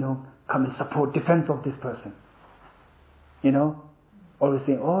 I, come and support defense of this person. Always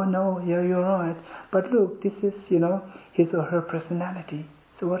saying, oh no, yeah, you're right. But look, this is, his or her personality.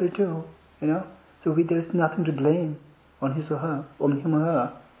 So what do you do? So there's nothing to blame on his or her, on him or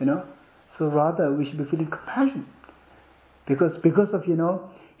her, So rather, we should be feeling compassion. Because of,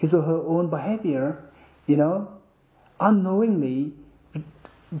 his or her own behavior, unknowingly,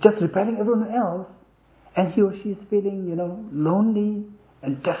 just repelling everyone else, and he or she is feeling, lonely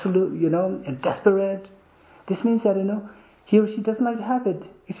and desolate, and desperate. This means that, he or she doesn't like to have it,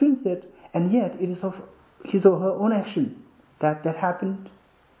 experience it, and yet it is of his or her own action that happened,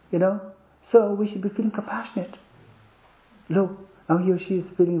 So we should be feeling compassionate. Look, now he or she is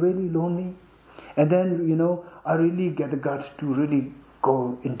feeling really lonely, and then, I really get the guts to really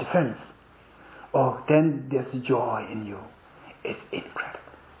go in defense. Oh, then there's joy in you. It's incredible.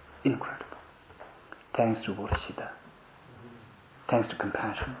 Incredible. Thanks to bodhicitta. thanks to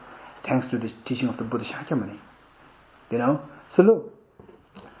compassion, thanks to the teaching of the Buddha Shakyamuni. So look,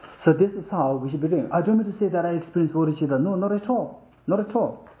 so this is how we should be doing. I don't mean to say that I experienced bodhicitta. No, not at all. Not at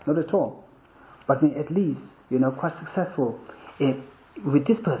all. Not at all. But at least, quite successful with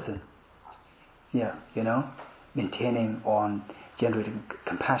this person. Yeah, maintaining on generating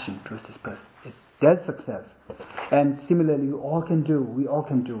compassion towards this person. That's success. And similarly, we all can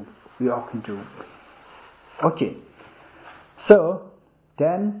do. Okay. So,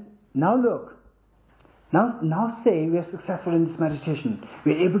 then, now look. Now say we are successful in this meditation.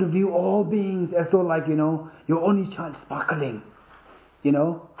 We are able to view all beings as though like, your only child sparkling.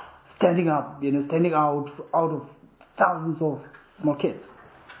 Standing up, standing out of thousands of small kids.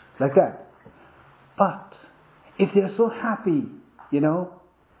 Like that. But, if they are so happy,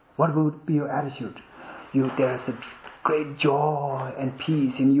 what would be your attitude? There is a great joy and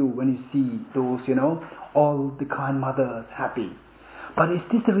peace in you when you see those, all the kind mothers happy. But is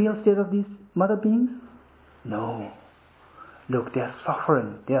this the real state of these mother beings? No. Look, they are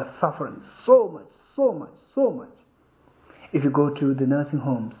suffering. They are suffering so much. If you go to the nursing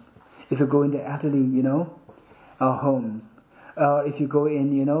homes, if you go in the elderly, homes, or if you go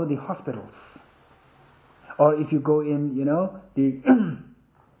in, the hospitals, or if you go in,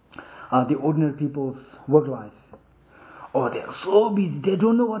 the ordinary people's work life. Oh, they are so busy. They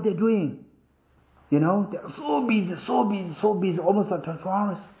don't know what they're doing. They are so busy, almost like 24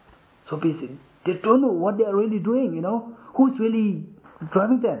 hours. So busy. They don't know what they are really doing, Who's really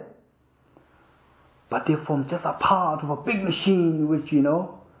driving them? But they form just a part of a big machine which,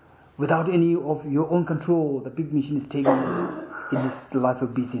 without any of your own control, the big machine is taking in this life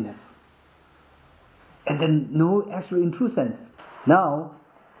of busyness. And then no actual in true sense. Now,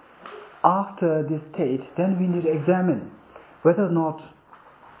 after this state, then we need to examine whether or not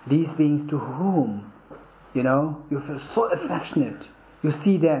these beings to whom, you feel so affectionate, you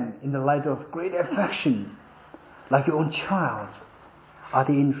see them in the light of great affection, like your own child. Are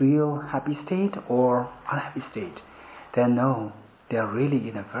they in real happy state or unhappy state? Then no, they are really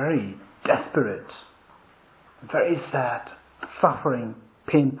in a very desperate, very sad, suffering,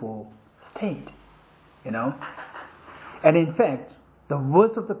 painful state, And in fact, the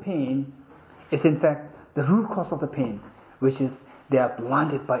worst of the pain is in fact the root cause of the pain, which is they are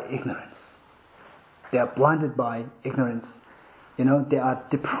blinded by ignorance. They are blinded by ignorance. They are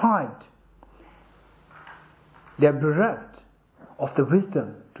deprived. They are bereft of the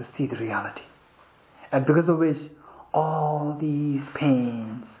wisdom to see the reality. And because of which all these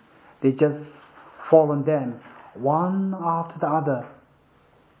pains, they just fall on them one after the other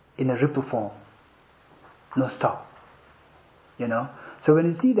in a ripple form. No stop. So when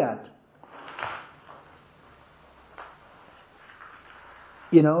you see that,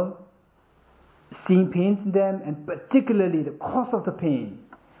 seeing pains in them, and particularly the cause of the pain,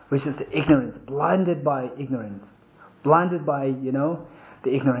 which is the ignorance, blinded by ignorance,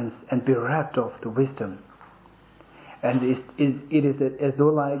 the ignorance, and bereft of the wisdom. And it is as though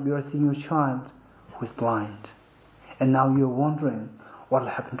like you are seeing your child who is blind, and now you are wondering what will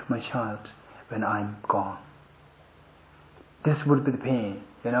happen to my child when I'm gone. This would be the pain,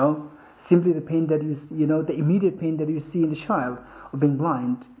 simply the pain that the immediate pain that you see in the child of being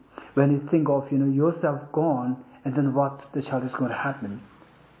blind, when you think of, yourself gone, and then what the child is going to happen,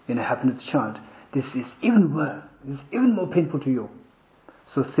 happen to the child. This is even worse. This is even more painful to you.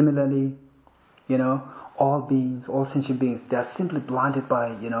 So similarly, all beings, all sentient beings, they are simply blinded by,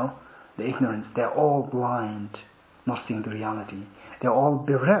 the ignorance. They are all blind, not seeing the reality. They are all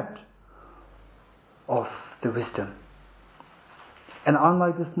bereft of the wisdom. And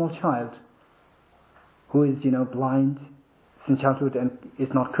unlike the small child, who is, blind since childhood and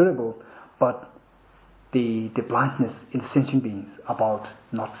is not curable, but the blindness in the sentient beings about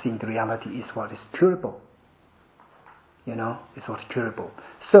not seeing the reality is what is curable. Is what is curable.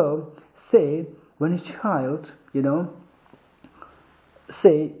 So, say, when a child, the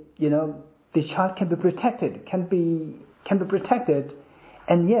child can be protected,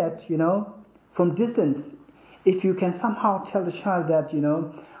 and yet, from distance, if you can somehow tell the child that,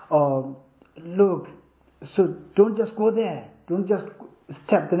 look, so don't just go there, don't just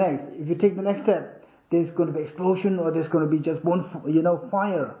step the next. If you take the next step, there's going to be explosion, or there's going to be just one,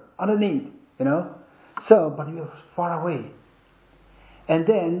 fire underneath, So, but you're far away. And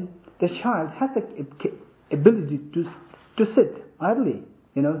then the child has the ability to sit idly,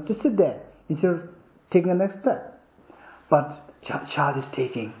 to sit there instead of taking the next step. But child is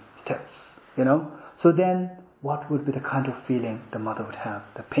taking steps, So then, what would be the kind of feeling the mother would have,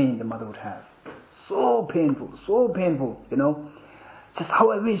 the pain the mother would have? So painful, Just how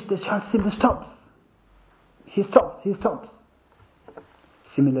I wish the child simply stops. He stops.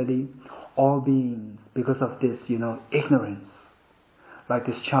 Similarly, all beings, because of this, ignorance, like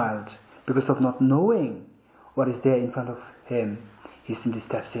this child, because of not knowing what is there in front of him, he simply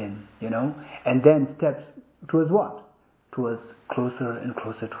steps in, and then steps towards what? Towards closer and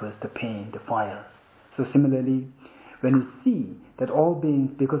closer towards the pain, the fire. So similarly, when you see that all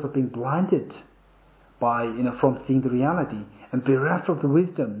beings, because of being blinded by, from seeing the reality and bereft of the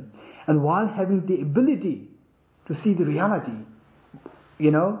wisdom, and while having the ability to see the reality,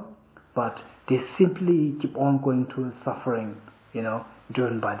 but they simply keep on going through suffering,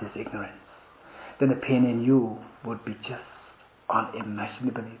 driven by this ignorance, then the pain in you would be just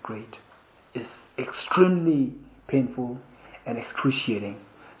unimaginably great. It's extremely painful and excruciating.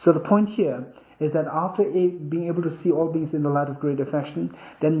 So the point here is that after being able to see all beings in the light of great affection,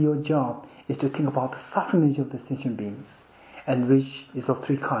 then your job is to think about the suffering nature of the sentient beings, and which is of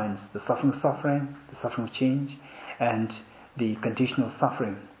three kinds: the suffering of suffering, the suffering of change, and the conditional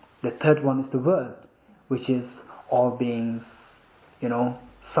suffering. The third one is the worst, which is all beings,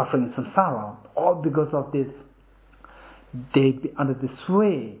 suffering in samsara, all because of this. They be under the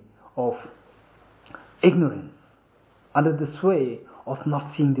sway of ignorance, under the sway of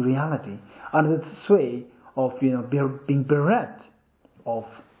not seeing the reality, under the sway of being bereft of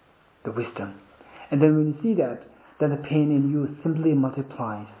the wisdom. And then when you see that, then the pain in you simply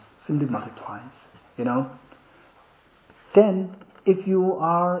multiplies. Then if you're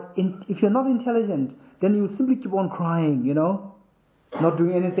not intelligent, then you simply keep on crying, not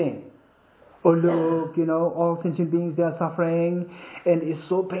doing anything. Oh look, all sentient beings, they are suffering, and it's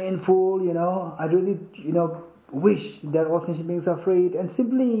so painful, I really, wish that all sentient beings are freed, and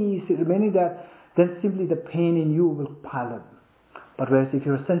simply remaining that, then simply the pain in you will pile up. But whereas if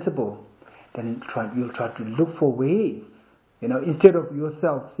you're sensible, then you'll try to look for ways, instead of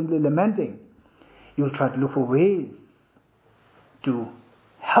yourself simply lamenting, you'll try to look for ways to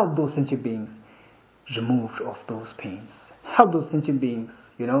help those sentient beings removed of those pains, help those sentient beings,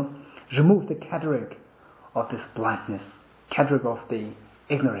 remove the cataract of this blindness, cataract of the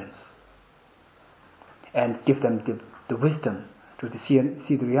ignorance, and give them the wisdom to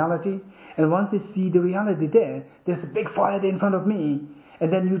see the reality. And once they see the reality there's a big fire there in front of me,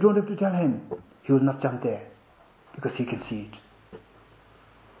 and then you don't have to tell him. He will not jump there because he can see it.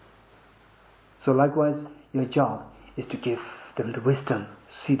 So likewise, your job is to give them the wisdom,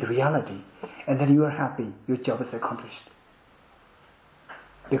 see the reality, and then you are happy. Your job is accomplished.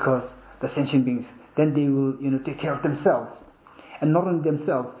 Because the sentient beings, then they will, take care of themselves, and not only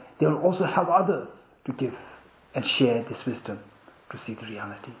themselves, they will also help others to give and share this wisdom to see the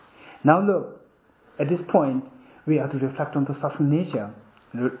reality. Now look, at this point, we have to reflect on the suffering nature,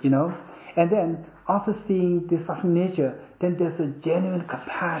 and then after seeing the suffering nature, then there's a genuine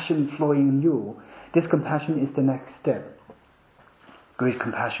compassion flowing in you. This compassion is the next step, great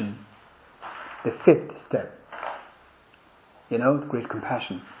compassion, the fifth step. Great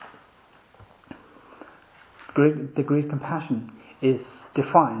compassion. The great compassion is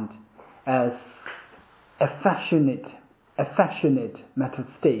defined as affectionate mental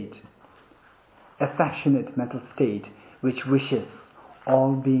state which wishes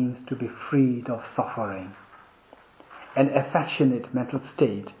all beings to be freed of suffering. An affectionate mental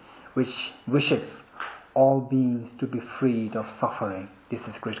state which wishes all beings to be freed of suffering. This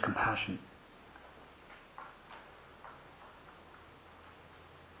is great compassion.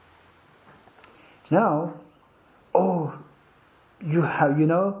 Now, you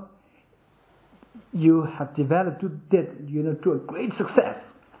have developed to a great success,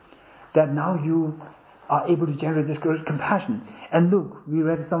 that now you are able to generate this great compassion. And look, we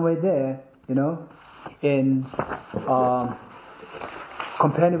read somewhere there, in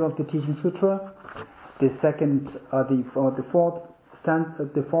Compendium of the Teaching Sutra, the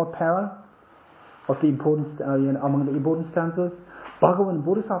fourth para of the important among the important stanzas. Bhagavan and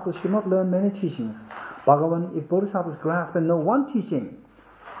Bodhisattvas should not learn many teachings. Bhagavan, if Bodhisattvas grasp and know one teaching,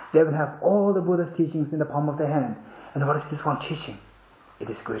 they will have all the Buddha's teachings in the palm of their hand. And what is this one teaching? It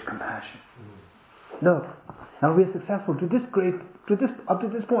is great compassion. Look, now we are successful up to this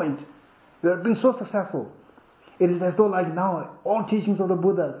point. We have been so successful. It is as though like now all teachings of the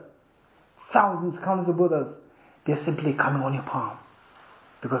Buddhas, thousands, countless of Buddhas, they are simply coming on your palm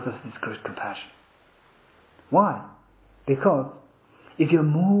because of this great compassion. Why? Because if you're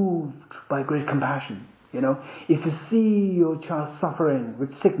moved by great compassion, if you see your child suffering with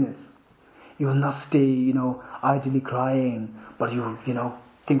sickness, you will not stay, idly crying, but you will,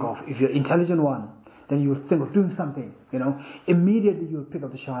 think of, if you're an intelligent one, then you will think of doing something, Immediately you will pick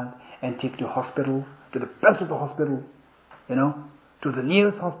up the child and take to hospital, to the best of the hospital, to the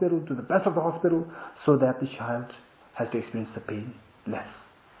nearest hospital, to the best of the hospital, so that the child has to experience the pain less.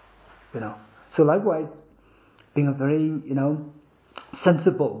 So likewise, being a very,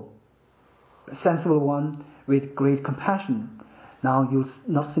 sensible one with great compassion. Now you'll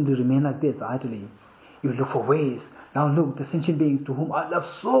not simply remain like this idly. You look for ways. Now look, the sentient beings to whom I love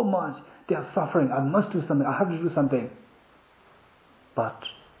so much, they are suffering. I must do something. I have to do something. But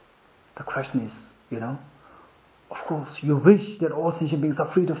the question is, of course, you wish that all sentient beings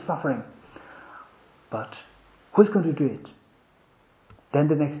are freed of suffering. But who's going to do it? Then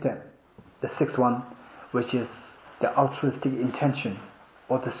the next step, the sixth one, which is the altruistic intention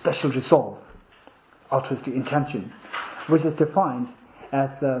or the special resolve. Altruistic intention, which is defined as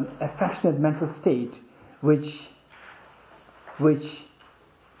the affectionate mental state which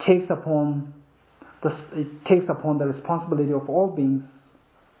takes upon the responsibility of all beings.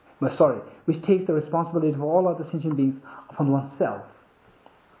 Which takes the responsibility for all other sentient beings upon oneself.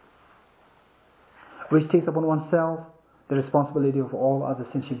 Which takes upon oneself the responsibility of all other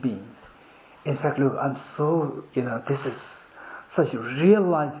sentient beings. In fact, look, I'm so, this is such a real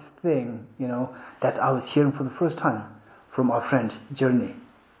life thing, that I was hearing for the first time from our friend Journey.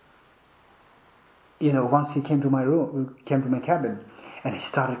 Once he came to my room, came to my cabin, and he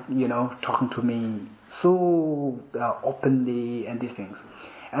started, talking to me so openly and these things.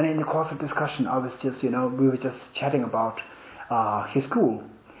 And in the course of discussion, I was just, we were just chatting about his school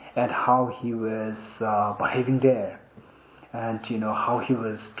and how he was behaving there, and how he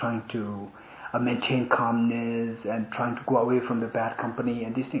was trying to maintain calmness and trying to go away from the bad company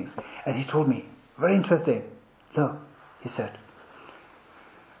and these things. And he told me, very interesting. Look, he said,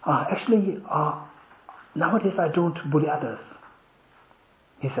 actually, nowadays I don't bully others.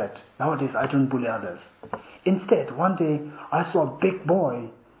 He said, nowadays I don't bully others. Instead, one day I saw a big boy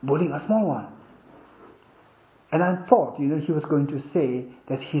bullying a small one. And I thought, he was going to say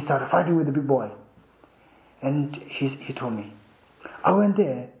that he started fighting with the big boy. And he told me, I went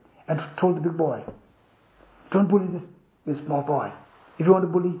there and told the big boy, don't bully this small boy. If you want to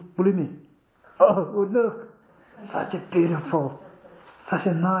bully me. Oh, look, such a beautiful, such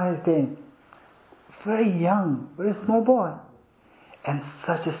a nice thing. Very young, very small boy. And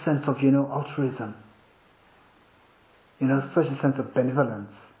such a sense of, altruism. Such a sense of benevolence.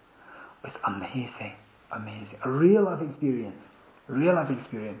 It's amazing, amazing. A real life experience.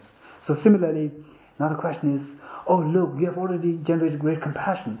 So similarly, now the question is, oh look, you have already generated great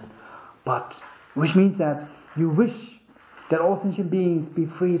compassion. But, which means that you wish that all sentient beings be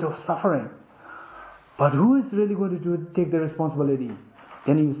freed of suffering. But who is really going to take the responsibility?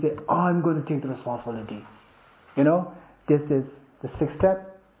 Then you say, I'm going to take the responsibility. This is the sixth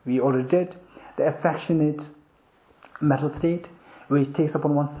step. We already did. The affectionate mental state, which takes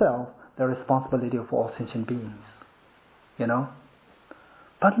upon oneself the responsibility of all sentient beings.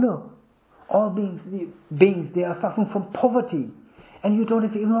 But look, all beings, they are suffering from poverty. And you don't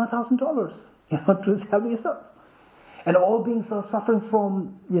have even $1,000, to help yourself. And all beings are suffering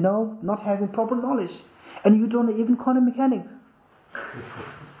from, not having proper knowledge. And you don't know even quantum mechanics.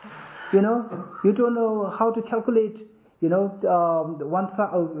 You don't know how to calculate,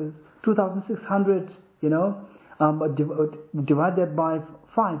 2,600, divide that by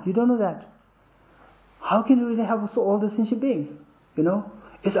 5. You don't know that. How can you really help all the sentient beings?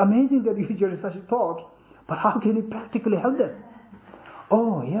 It's amazing that you generate such a thought, but how can you practically help them?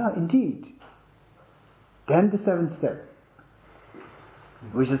 Oh, yeah, indeed. Then the seventh step,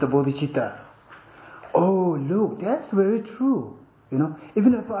 which is the bodhicitta. Oh, look, that's very true.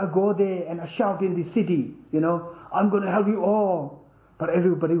 Even if I go there and I shout in the city, I'm going to help you all, but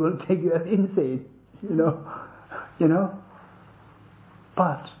everybody will take you as insane,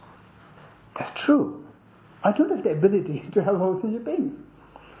 But that's true. I don't have the ability to help all sentient beings.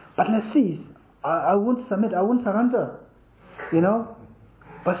 But let's see. I won't submit. I won't surrender.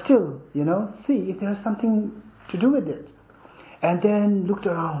 But still, see if there's something to do with it. And then looked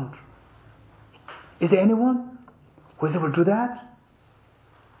around. Is there anyone who is able to do that?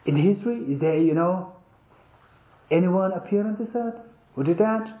 In history, is there, anyone appear on this earth who did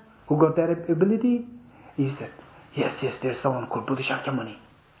that? Who got that ability? He said, yes, there's someone called bodhicitta,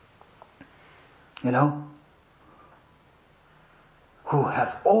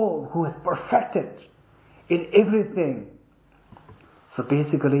 who has perfected in everything. So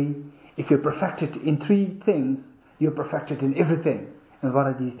basically, if you're perfected in 3 things, you're perfected in everything. And what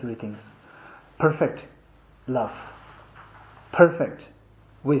are these 3 things? Perfect love, perfect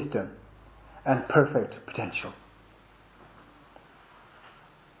wisdom, and perfect potential.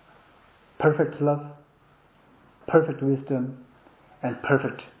 Perfect love, perfect wisdom, and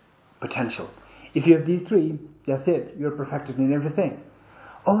perfect potential. If you have these 3, that's it. You're perfected in everything.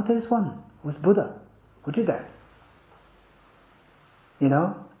 Oh, there is one who was Buddha who did that.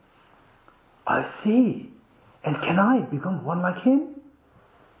 I see. And can I become one like him?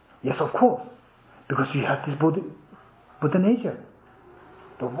 Yes, of course. Because you have this Buddha nature.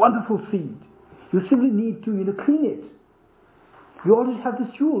 The wonderful seed. You simply need to clean it. You already have this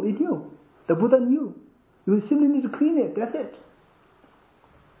jewel in you. The Buddha in you. You simply need to clean it. That's it.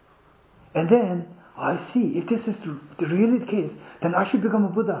 And then, I see, if this is really the case, then I should become a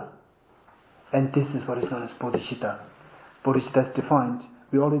Buddha. And this is what is known as bodhicitta. Bodhicitta is defined.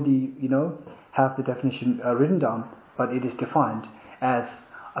 We already, have the definition written down, but it is defined as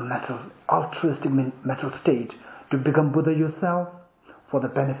a altruistic mental state to become Buddha yourself for the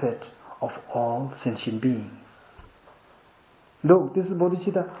benefit of all sentient beings. Look, this is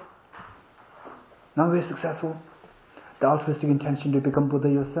bodhicitta. Now we are successful. The altruistic intention to become Buddha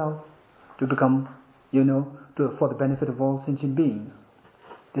yourself, to become, for the benefit of all sentient beings.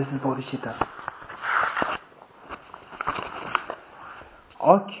 This is bodhicitta.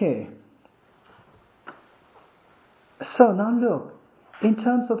 Okay. So now look, in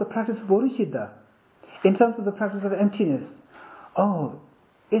terms of the practice of bodhicitta, in terms of the practice of emptiness,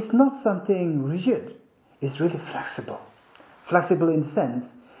 it's not something rigid. It's really flexible. Flexible in the sense,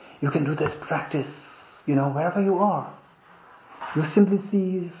 you can do this practice, wherever you are. You simply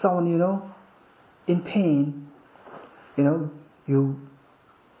see someone, in pain, you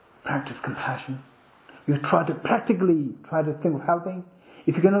practice compassion. You practically try to think of helping.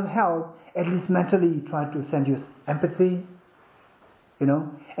 If you cannot help, at least mentally try to send your empathy,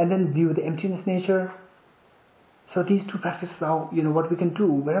 and then view the emptiness nature. So these two practices are, what we can do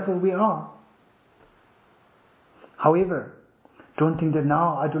wherever we are. However, don't think that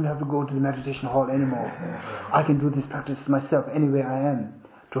now I don't have to go to the meditation hall anymore. I can do this practice myself anywhere I am.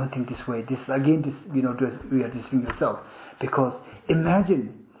 Don't think this way. This again, we are deceiving yourself. Because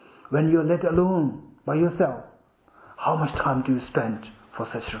imagine when you're let alone by yourself, how much time do you spend for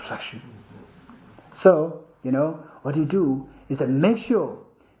such reflection? So, what you do is that make sure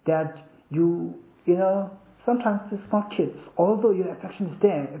that you, sometimes the small kids, although your affection is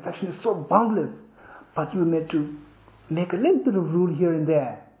there, affection is so boundless, but you need to make a little bit of rule here and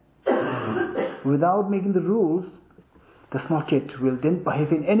there. Without making the rules, the small kid will then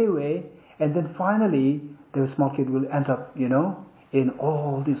behave in any way, and then finally the small kid will end up, in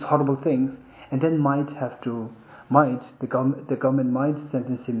all these horrible things, and then the government might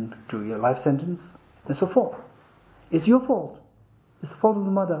sentence him to a life sentence, and so forth. It's your fault. It's the fault of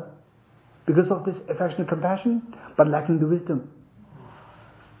the mother, because of this affectionate compassion, but lacking the wisdom.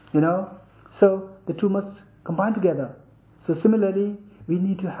 So the two must combine together. So similarly, we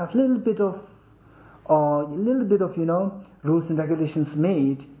need to have a little bit of rules and regulations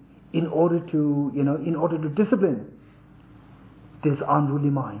made in order to discipline this unruly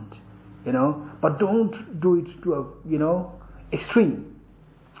mind. But don't do it to a extreme.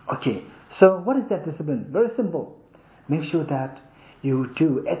 Okay. So what is that discipline? Very simple. Make sure that you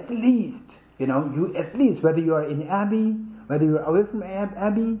do at least, whether you are in Abbey, whether you are away from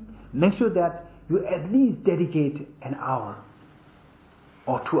Abbey, make sure that you at least dedicate an hour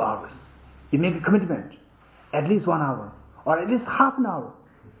or 2 hours. You make a commitment, at least 1 hour, or at least half an hour.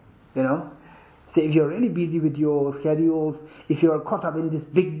 Say if you're really busy with your schedules, if you're caught up in this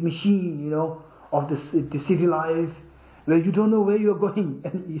big machine, of the city life, where you don't know where you're going,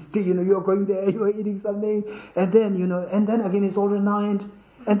 and you still, you're going there, you're eating something, and then, and then again it's already night,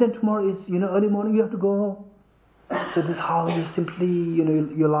 and then tomorrow is, early morning you have to go. So this is how you simply,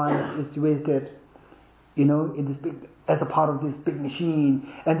 your life is wasted, in this big, as a part of this big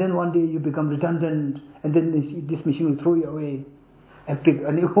machine, and then one day you become redundant, and then this machine will throw you away, and pick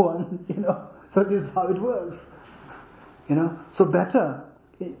a new one, So this is how it works, So better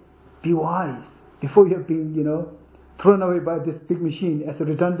be wise before you have been, thrown away by this big machine as a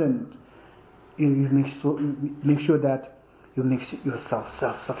redundant. You make sure that you make yourself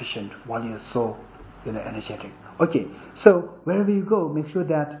self-sufficient while you're so, energetic. Okay, so wherever you go, make sure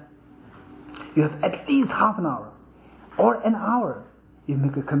that you have at least half an hour or an hour. You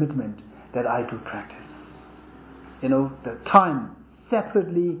make a commitment that I do practice. The time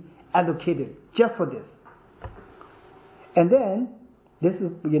separately allocated just for this. And then this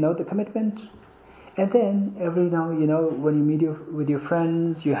is, the commitment. And then every now, when you meet with your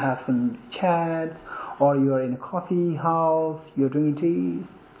friends, you have some chats, or you are in a coffee house, you're drinking tea.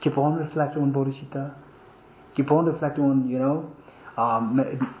 Keep on reflecting on bodhicitta. Keep on reflecting on,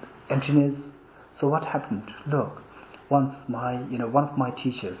 emptiness. So what happened? Look, once one of my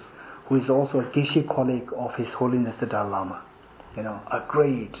teachers, who is also a Geshe colleague of His Holiness the Dalai Lama, a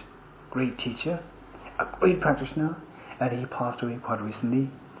great teacher, a great practitioner, and he passed away quite recently.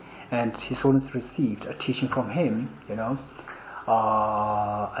 And His Holiness received a teaching from him,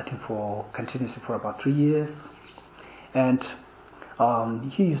 I think continuously for about 3 years, and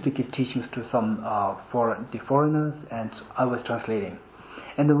he used to give teachings to some the foreigners, and I was translating.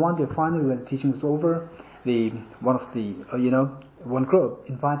 And then one day, finally, when the teaching was over, one group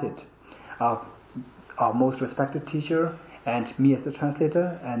invited our most respected teacher and me as the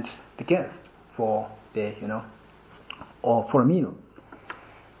translator and the guest for or for a meal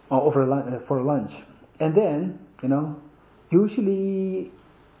or for a lunch. And then usually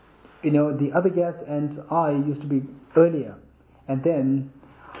the other guests and I used to be earlier, and then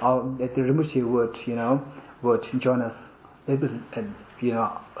the Rinpoche would join us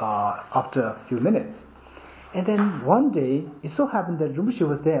after a few minutes. And then one day it so happened that Rinpoche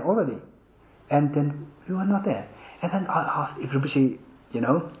was there already, and then we were not there. And then I asked if Rinpoche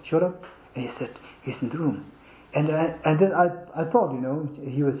showed up, and he said he's in the room. And then I thought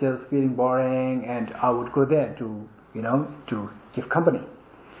he was just feeling boring, and I would go there to give company.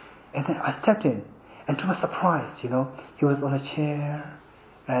 And then I stepped in, and to my surprise, he was on a chair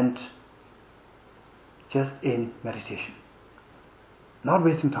and just in meditation, not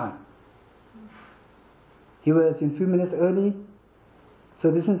wasting time. He was a few minutes early,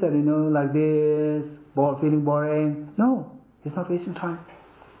 so this means that like this, feeling boring. No, he's not wasting time.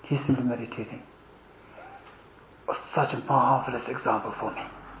 He's simply meditating. Such a marvelous example for me.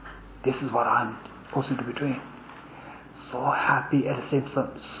 This is what I'm supposed to be doing. So happy at the same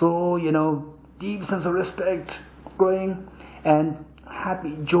time, so deep sense of respect growing, and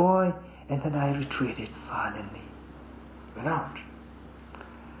happy joy, and then I retreated silently, went out.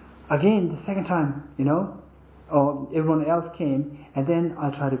 Again, the second time, everyone else came, and then I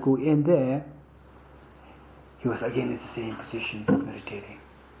tried to go in there. He was again in the same position, meditating.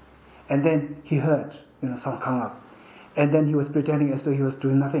 And then he heard, someone come up, and then he was pretending as though he was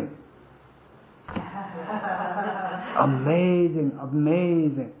doing nothing.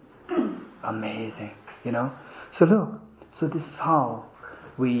 Amazing. So look, this is how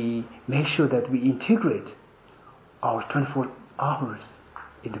we make sure that we integrate our 24 hours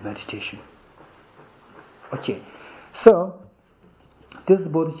in the meditation. Okay, so this is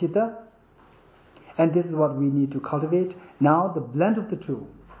bodhicitta, and this is what we need to cultivate. Now the blend of the two.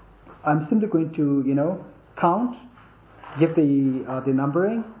 I'm simply going to count, give the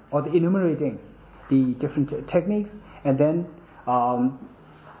numbering or the enumerating the different techniques, and then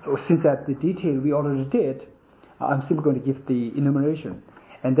since that the detail we already did, I'm simply going to give the enumeration,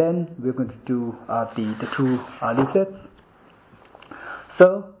 and then we're going to do the two leaflets.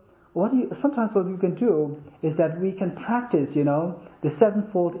 So sometimes what we can do is that we can practice the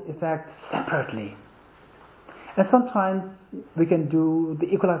sevenfold effect separately, and sometimes we can do the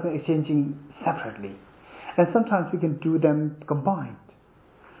equalizing and exchanging separately, and sometimes we can do them combined.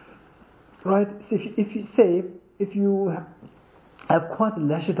 Right? So if you have quite a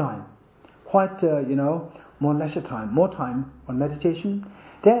leisure time, more time on meditation,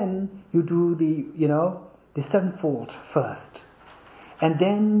 then you do the sevenfold first, and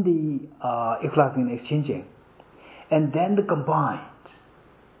then the equalizing and exchanging, and then the combined.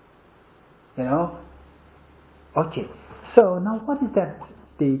 Okay. So now what is that?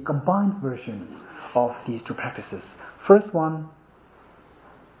 The combined version of these two practices. First one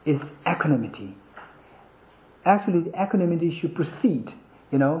is equanimity. Actually, the equanimity should precede,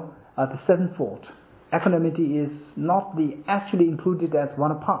 the sevenfold. Equanimity is not actually included as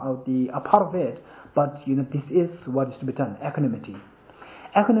a part of it, but this is what is to be done. Equanimity.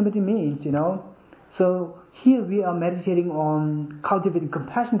 Equanimity means, so here we are meditating on cultivating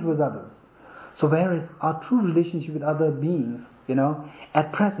compassion towards others. So whereas our true relationship with other beings,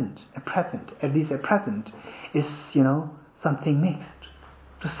 at present, is something mixed.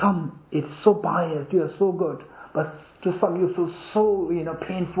 To some, it's so biased, you are so good, but to some you feel so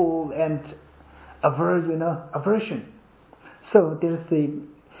painful and aversion. So there's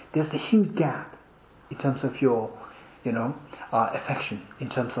a huge gap in terms of your affection, in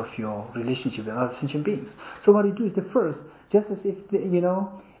terms of your relationship with other sentient beings. So what you do is the first, just as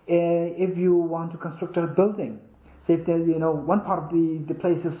if you want to construct a building, say if there's one part of the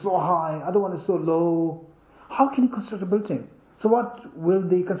place is so high, other one is so low, how can you construct a building? So what will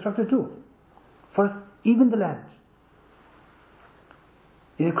the constructor do? First, even the land.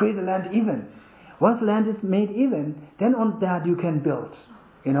 Create the land even. Once the land is made even, then on that you can build.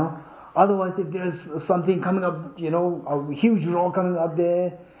 Otherwise, if there's something coming up, a huge rock coming up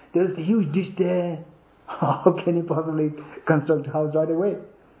there, there's a huge ditch there, how can you possibly construct a house right away?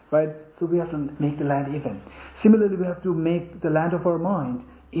 Right? So we have to make the land even. Similarly, we have to make the land of our mind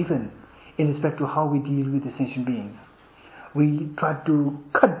even in respect to how we deal with the sentient beings. We try to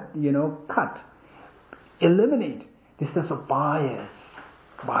eliminate this sense of bias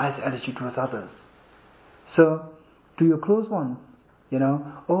attitude towards others. So, to your close ones,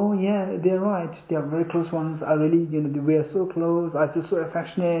 oh yeah, they're right, they are very close ones, I really, we are so close, I feel so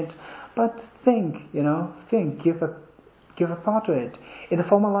affectionate, but think, give a thought to it. In the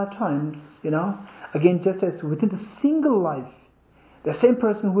former lifetimes, again, just as within the single life, the same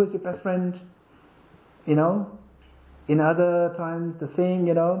person who is your best friend, in other times, the same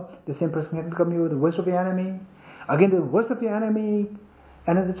person can become the worst of your enemy. Again, the worst of your enemy,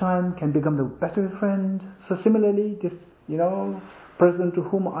 another time can become the best of your friend. So similarly, this, person to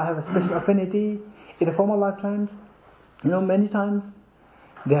whom I have a special affinity, in the former lifetimes, many times,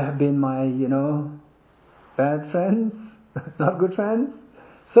 they have been my, bad friends, not good friends.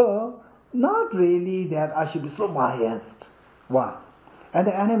 So, not really that I should be so biased. One. And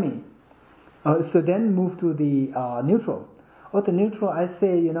the enemy. So then move to the neutral. The neutral, I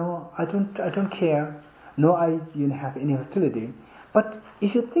say, I don't care. No, I have any hostility. But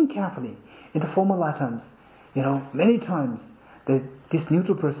if you think carefully, in the former lifetimes, many times this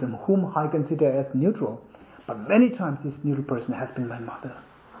neutral person, whom I consider as neutral, but many times this neutral person has been my mother.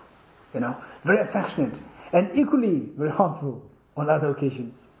 Very affectionate and equally very harmful on other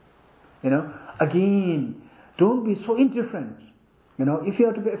occasions. Again, don't be so indifferent. If you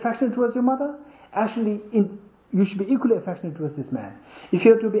have to be affectionate towards your mother, actually you should be equally affectionate towards this man. If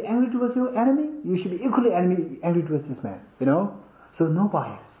you have to be angry towards your enemy, you should be equally angry towards this man. So no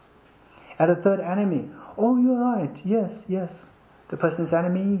bias. And the third enemy, you're right, yes. The person's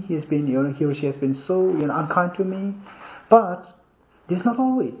enemy, he has been, he or she has been so unkind to me. But this is not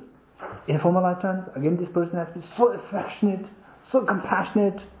always. In former lifetimes, again, this person has been so affectionate, so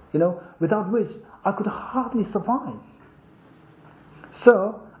compassionate, without which I could hardly survive.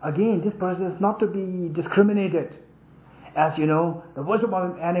 So, again, this person is not to be discriminated. As the worst of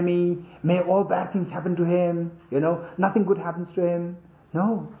my enemy, may all bad things happen to him, nothing good happens to him.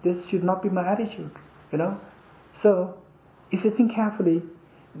 No, this should not be my attitude, So, if you think carefully,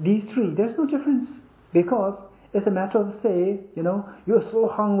 these three, there's no difference. Because it's a matter of, say, you're so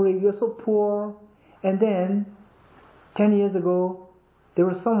hungry, you're so poor, and then 10 years ago, there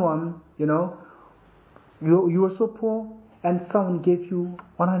was someone, you were so poor, and someone gave you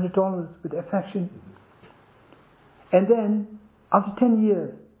 $100 with affection. And then, after 10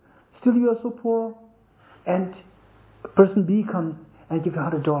 years, still you are so poor, and person B comes and gives you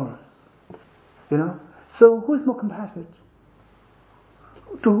 $100. So who is more compassionate?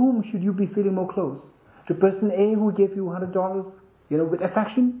 To whom should you be feeling more close? To person A who gave you $100, with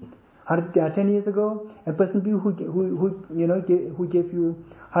affection, 10 years ago, and person B who gave you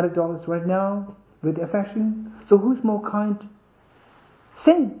 $100 right now with affection. So who's more kind?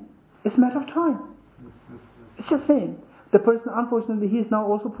 Same. It's a matter of time. It's just same. The person, unfortunately, he is now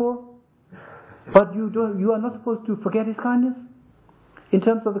also poor, but you are not supposed to forget his kindness. In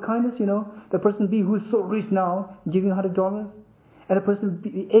terms of the kindness, the person B who is so rich now, giving $100, and the person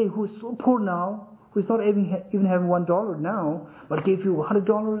B, A who is so poor now, who is not even having $1 now, but gave you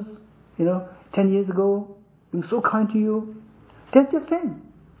 $100, 10 years ago, being so kind to you. That's the same.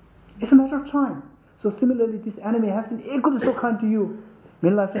 It's a matter of time. So similarly, this enemy has been equally so kind to you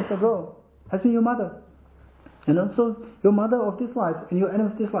many lifetimes ago, has been your mother. So your mother of this life and your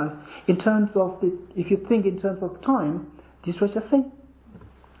enemy of this life, in terms of if you think in terms of time, this was the same.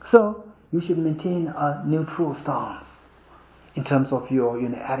 So you should maintain a neutral stance in terms of your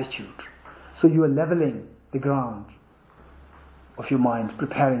attitude. So you are leveling the ground of your mind,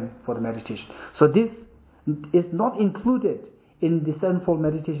 preparing for the meditation. So this is not included in the sevenfold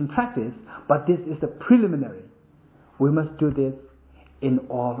meditation practice, but this is the preliminary. We must do this in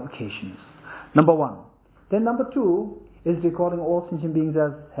all occasions. Number one. Then number two is recording all sentient beings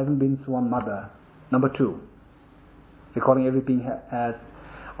as having been one mother. Number two, recording every being as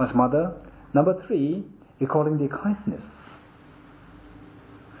one's mother. Number three, recording their kindness.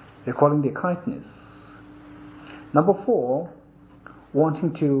 Recording their kindness. Number four,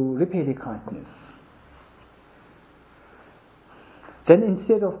 wanting to repay their kindness. Then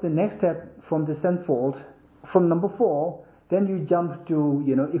instead of the next step from the sevenfold, from number four, then you jump to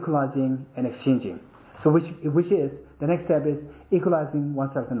equalizing and exchanging. So which is, the next step is equalizing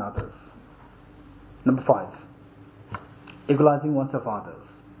oneself and others. Number 5, equalizing oneself and others.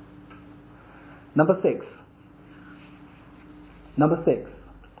 Number 6,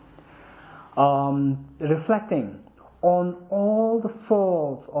 reflecting on all the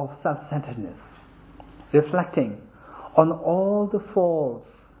faults of self-centeredness. Reflecting on all the faults,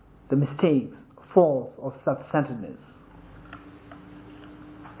 the mistakes, faults of self-centeredness.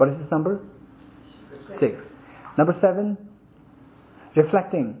 What is this number? 6. Number 7,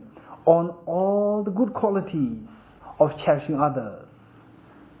 reflecting on all the good qualities of cherishing others.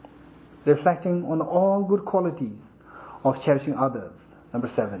 Reflecting on all good qualities of cherishing others. Number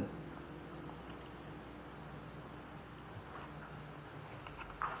 7.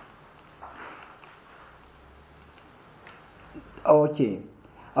 Okay.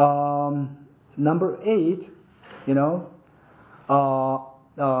 Number 8,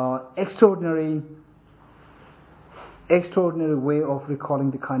 extraordinary way of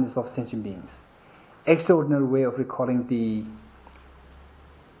recalling the kindness of sentient beings. Extraordinary way of recalling the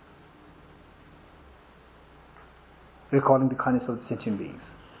kindness of the sentient beings.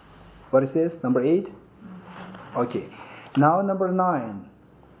 What is this? Number 8? Okay. Now number 9.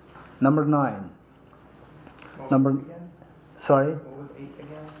 Sorry? What was 8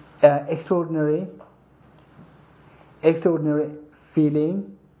 again? Extraordinary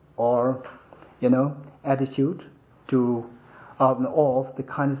feeling or attitude to of the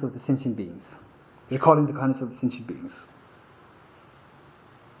kindness of the sentient beings. Recalling the kindness of the sentient beings.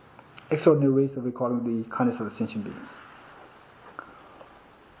 Extraordinary ways of recalling the kindness of the sentient beings.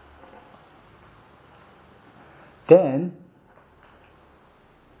 Then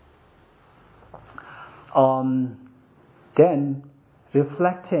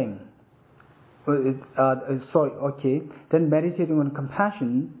reflecting. Then meditating on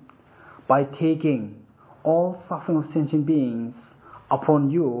compassion by taking all suffering of sentient beings upon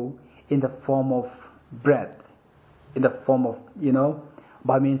you in the form of breath, in the form of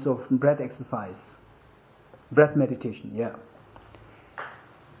by means of breath exercise, breath meditation.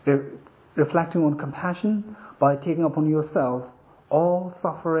 Reflecting on compassion by taking upon yourself all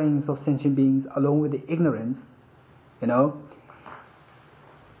sufferings of sentient beings along with the ignorance,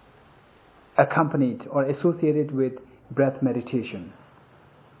 accompanied or associated with breath meditation.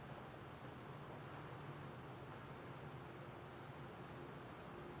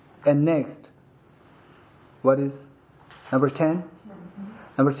 And next, what is number 10?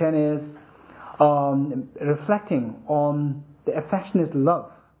 Number 10 is reflecting on the affectionate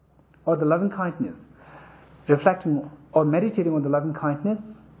love or the loving kindness. Reflecting or meditating on the loving kindness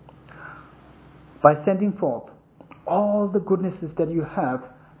by sending forth all the goodnesses that you have,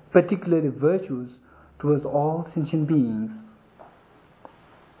 particularly virtues, towards all sentient beings.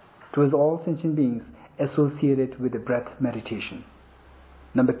 Towards all sentient beings associated with the breath meditation.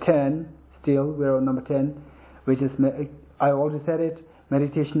 Number 10, still we're on number 10, which is, I already said it,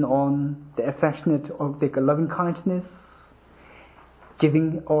 meditation on the affectionate or the loving kindness,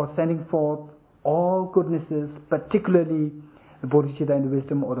 giving or sending forth all goodnesses, particularly the bodhicitta and the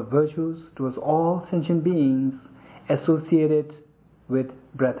wisdom or the virtues, towards all sentient beings associated with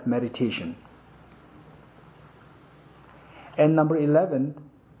breath meditation. And number 11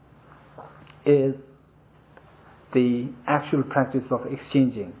 is the actual practice of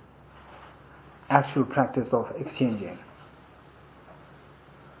exchanging. Actual practice of exchanging.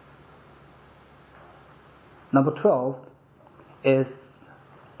 Number 12 is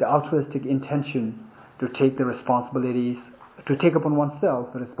the altruistic intention to take the responsibilities, to take upon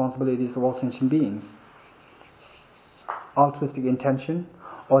oneself the responsibilities of all sentient beings. Altruistic intention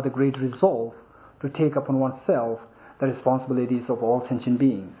or the great resolve to take upon oneself the responsibilities of all sentient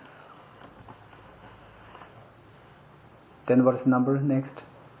beings. Then what is the number next?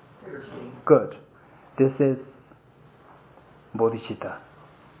 13. Good. This is bodhicitta,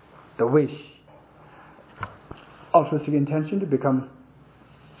 the wish. Altruistic intention to become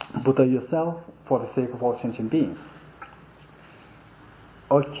Buddha yourself for the sake of all sentient beings.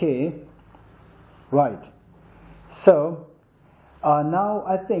 Okay, right. So now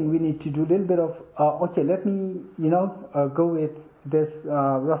I think we need to do a little bit of. Let me go with this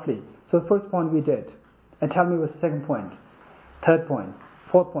roughly. So the first point we did, and tell me what's the second point, third point,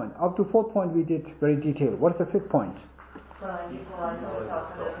 fourth point. Up to fourth point we did very detailed. What is the fifth point?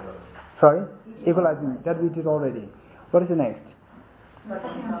 Sorry, equalizing. That we did already. What is the next?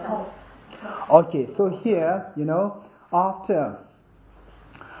 Okay, so here, after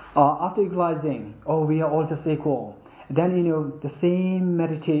equalizing, we are all just equal. Then, the same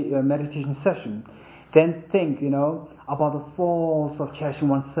meditation session, then think, about the faults of cherishing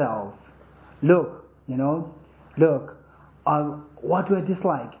oneself. Look, what do I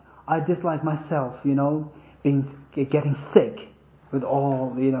dislike? I dislike myself, getting sick with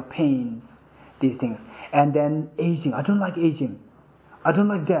all, pains, these things. And then aging. I don't like aging. I don't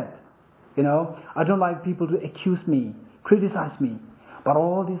like death. I don't like people to accuse me, criticize me. But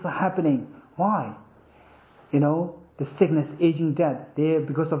all these are happening. Why? The sickness, aging, death, they're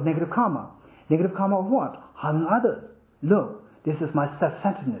because of negative karma. Negative karma of what? Harming others. Look, this is my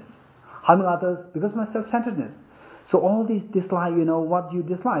self-centeredness. Harming others because of my self-centeredness. So all these dislike, what you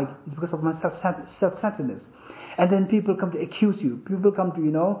dislike is because of my self-centeredness. And then people come to accuse you. People come to,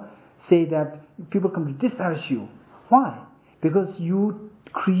 say that, people come to disparage you. Why? Because you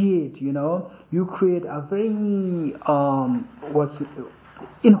create a very,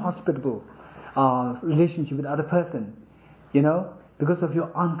 inhospitable relationship with other person, because of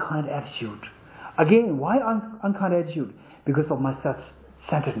your unkind attitude. Again, why unkind attitude? Because of my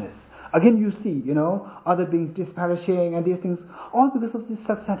self-centeredness. Again, you see, other beings disparaging and these things, all because of this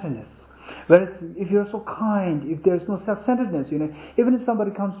self-centeredness. Whereas if you're so kind, if there's no self-centeredness, even if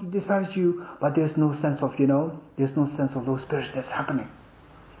somebody comes to disparage you, but there's no sense of, there's no sense of low spiritedness happening.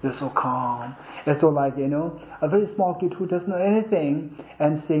 You're so calm. It's so like, a very small kid who doesn't know anything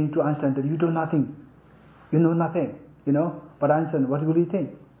and saying to Einstein that you do nothing. You know nothing, But Einstein, what will he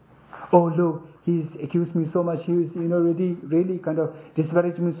think? Oh, look, he's accused me so much. He's, really kind of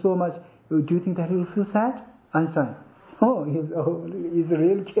disparaged me so much. Do you think that he will feel sad? Einstein. Oh, he's a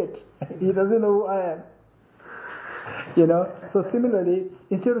real kid. He doesn't know who I am. So similarly,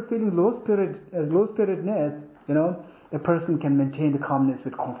 instead of feeling low spiritedness, a person can maintain the calmness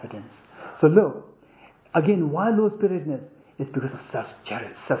with confidence. So look, again, why low spiritedness? It's because of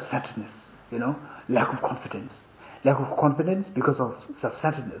self-centeredness, lack of confidence. Lack of confidence because of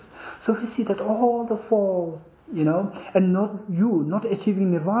self-centeredness. So we see that all the falls, and not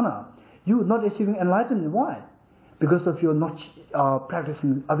achieving nirvana, you not achieving enlightenment. Why? Because of your not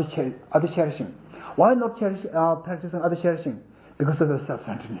practicing other cherishing. Why not practicing other cherishing? Because of your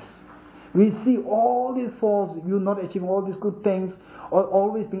self-centeredness. We see all these falls, you not achieving all these good things, or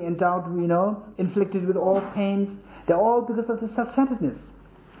always being endowed, inflicted with all pains. They're all because of the self-centeredness.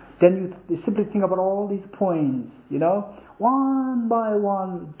 Then you simply think about all these points, one by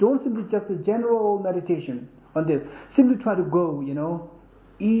one. Don't simply just a general meditation on this. Simply try to go,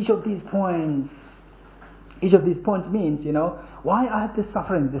 each of these points. Each of these points means, why I have this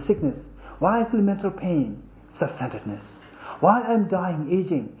suffering, the sickness. Why I feel mental pain, self-centeredness. Why I'm dying,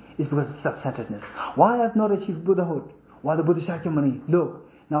 aging, is because of self-centeredness. Why I have not achieved Buddhahood. Why the Buddha Shakyamuni, look,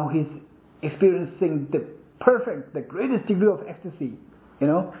 now he's experiencing the greatest degree of ecstasy,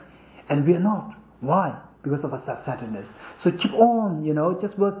 and we are not. Why? Because of our self-centeredness. So keep on,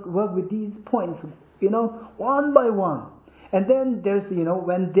 just work with these points, one by one. And then there's,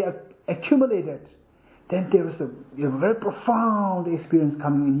 when they are accumulated, then there is a very profound experience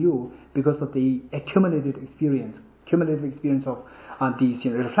coming in you because of the accumulated experience of these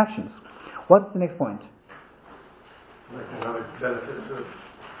reflections. What's the next point? Economic benefits of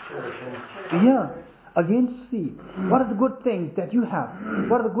cherishing. Yeah. Again, see, what are the good things that you have?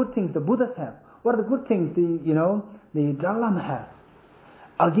 What are the good things the Buddhas have? What are the good things the Dalai Lama has?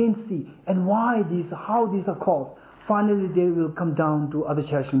 Again, see, and how these are called. Finally, they will come down to other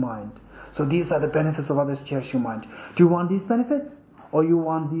cherishing mind. So these are the benefits of other cherishing mind. Do you want these benefits, or you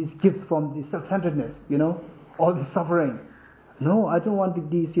want these gifts from the self-centeredness? All the suffering. No, I don't want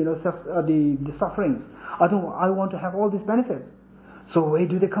these, the sufferings. I want to have all these benefits. So where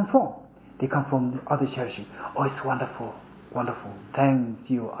do they come from? They come from the other cherishing. Oh, it's wonderful, wonderful. Thanks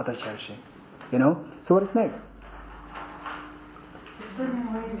you, other cherishing. So what is next?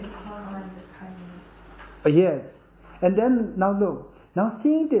 Yes. And then, now look. Now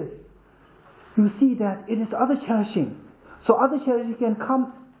seeing this, you see that it is other cherishing. So other cherishing can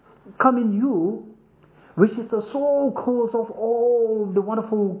come in you, which is the sole cause of all the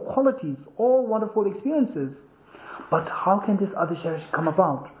wonderful qualities, all wonderful experiences. But how can this other cherishing come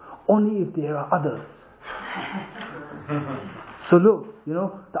about? Only if there are others. So look,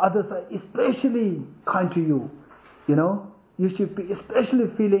 the others are especially kind to you. You should be especially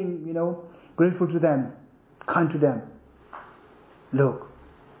feeling, grateful to them, kind to them. Look,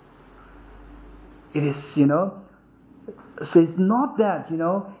 it is, so it's not that,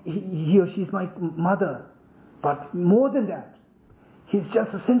 he or she is my mother, but more than that, he's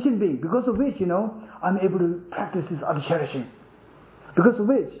just a sentient being, because of which, I'm able to practice this other cherishing. Because of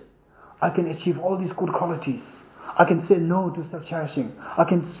which, I can achieve all these good qualities. I can say no to self-cherishing. I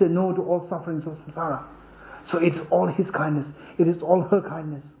can say no to all sufferings of samsara. So it's all his kindness. It is all her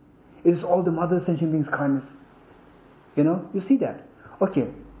kindness. It is all the mother sentient being's kindness. You see that? Okay.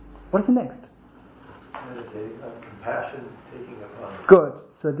 What's the next? Meditating on compassion, taking upon. Good.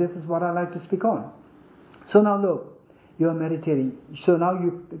 So this is what I like to speak on. So now look, you are meditating. So now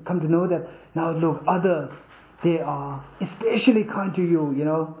you come to know that, now look, others, they are especially kind to you,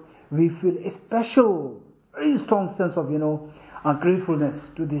 We feel a special, very strong sense of, gratefulness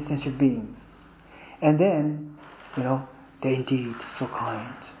to these sentient beings. And then, they're indeed so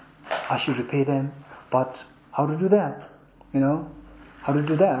kind. I should repay them, but how to do that? How to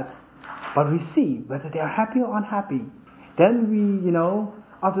do that? But we see whether they are happy or unhappy. Then we,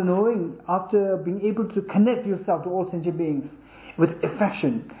 after being able to connect yourself to all sentient beings with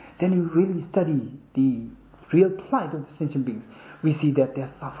affection, then you really study the real plight of the sentient beings. We see that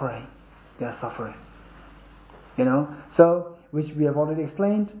they're suffering. So which we have already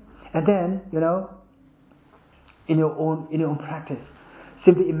explained. And then, in your own practice,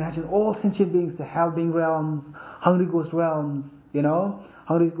 simply imagine all sentient beings, the hell-being realms, hungry ghost realms,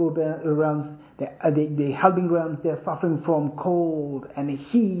 hungry ghost realms, the hell-being realms, they're suffering from cold and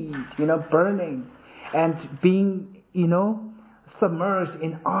heat, burning, and being, submerged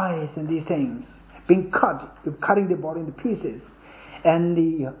in ice and these things, being cutting the body into pieces, and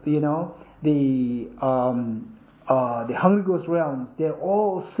the hungry ghost realms, they're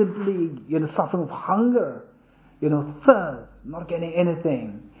all simply, suffering of hunger, thirst, not getting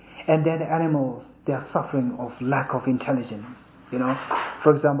anything. And then the animals, they are suffering of lack of intelligence.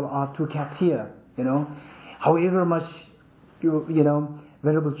 For example, our two cats here, however much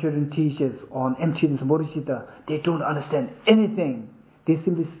venerable children teaches on emptiness and bodhicitta, they don't understand anything. They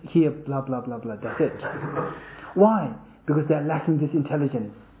simply hear blah blah blah blah. That's it. Why? Because they are lacking this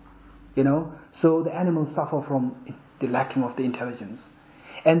intelligence. So the animals suffer from the lacking of the intelligence.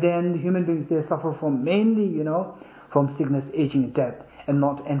 And then the human beings, they suffer from mainly, from sickness, aging, and death, and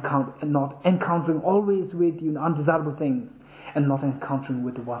not encountering always with undesirable things, and not encountering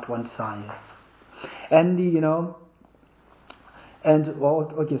with what one desires. And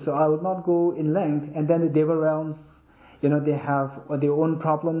so I will not go in length. And then the deva realms, they have their own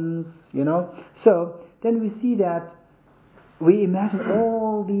problems, So then we see that we imagine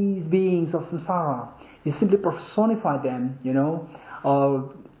all these beings of samsara. You simply personify them,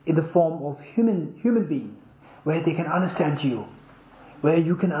 in the form of human beings, where they can understand you, where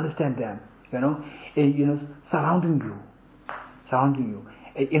you can understand them, surrounding you,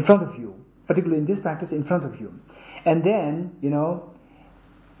 in front of you, particularly in this practice, in front of you. And then,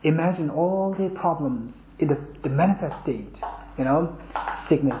 imagine all their problems in the manifest state,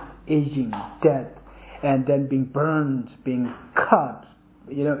 sickness, aging, death, and then being burned, being cut,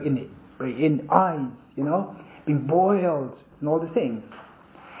 in ice, being boiled, and all the things.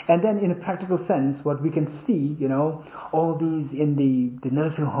 And then in a practical sense, what we can see, all these in the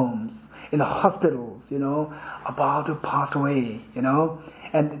nursing homes, in the hospitals, about to pass away,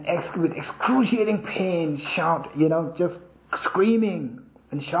 and with excruciating pain, just screaming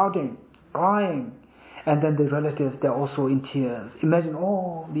and shouting, crying. And then the relatives, they're also in tears. Imagine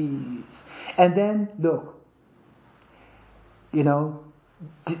all these. And then, look,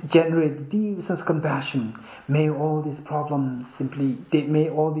 generate deep sense of compassion. May all these problems may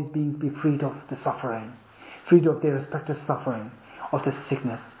all these beings be freed of the suffering, freed of their respective suffering, of the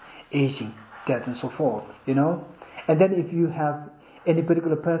sickness, aging, death, and so forth, And then if you have any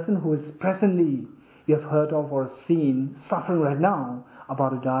particular person who is presently, you have heard of or seen, suffering right now, about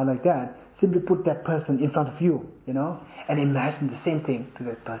to die like that, simply put that person in front of you, and imagine the same thing to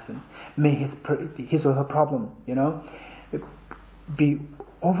that person. May his or her problem, be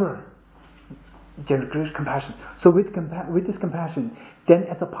over. Generate compassion. So with this compassion, then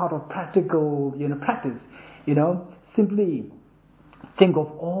as a part of practical, practice, simply think of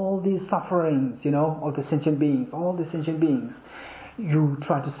all these sufferings, of the sentient beings, all the sentient beings. You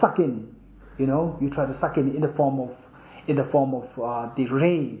try to suck in, in the form of the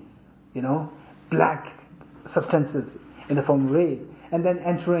rays, black substances in the form of rays, and then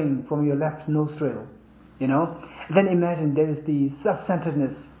entering from your left nostril, Then imagine there is the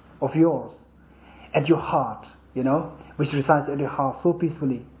self-centeredness of yours at your heart, which resides at your heart so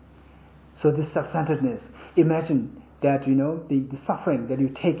peacefully. So this self-centeredness, imagine that, the suffering that you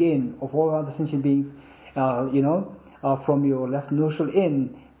take in of all other sentient beings, from your left nostril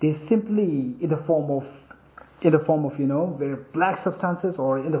in, they simply in the form of very black substances,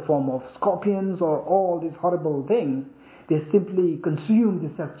 or in the form of scorpions, or all these horrible things, they simply consume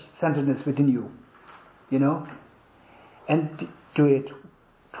this self-centeredness within you, and do it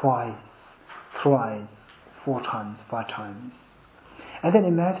twice, thrice, 4 times, 5 times. And then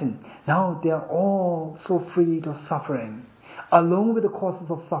imagine, now they are all so freed of suffering, along with the causes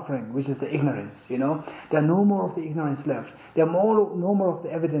of suffering, which is the ignorance, There are no more of the ignorance left. There are no more of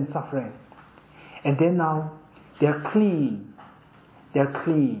the evident suffering. And then now, they are clean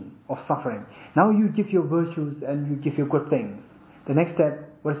of suffering. Now you give your virtues and you give your good things. The next step,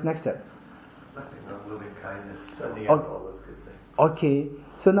 what is the next step? Nothing but loving kindness, sending out all those good things. Okay,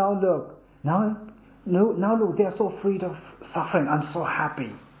 so now look, look, they are so freed of suffering. I'm so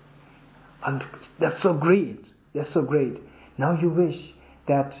happy. And that's so great. They're so great. Now you wish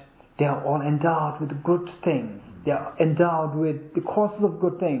that they are all endowed with good things. They are endowed with the causes of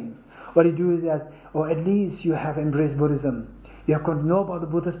good things. What you do is that, or at least you have embraced Buddhism. You have got to know about the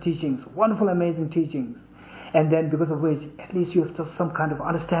Buddha's teachings, wonderful, amazing teachings. And then because of which, at least you have just some kind of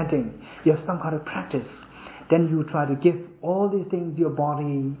understanding, you have some kind of practice. Then you try to give all these things, your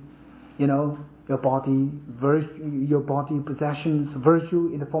body, your body possessions,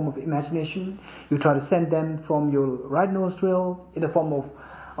 virtue in the form of imagination. You try to send them from your right nostril in the form of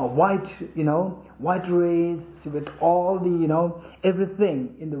white rays, with all the,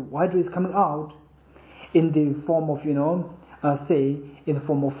 everything in the white rays coming out in the form of, say, in the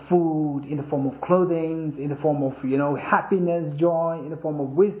form of food, in the form of clothing, in the form of, happiness, joy, in the form of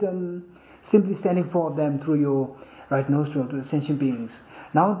wisdom, simply sending forth them through your right nostril to the sentient beings.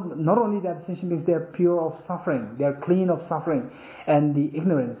 Now, not only that sentient beings, they are pure of suffering, they are clean of suffering and the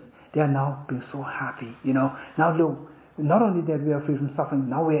ignorance, they are now being so happy, Now look, not only that we are free from suffering,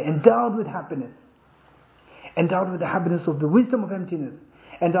 now we are endowed with happiness, endowed with the happiness of the wisdom of emptiness,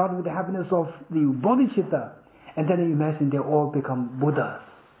 endowed with the happiness of the bodhicitta, and then you imagine they all become Buddhas,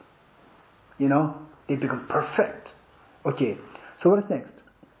 they become perfect. Okay, so what is next?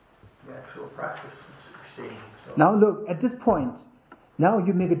 The actual practice is seeing. So. Now look, at this point, now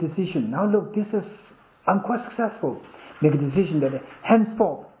you make a decision. Now look, I'm quite successful. Make a decision that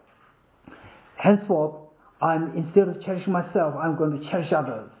henceforth, instead of cherishing myself, I'm going to cherish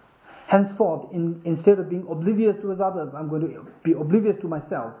others. Henceforth, instead of being oblivious to others, I'm going to be oblivious to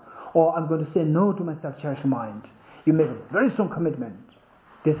myself, or I'm going to say no to my self-cherishing mind. You make a very strong commitment.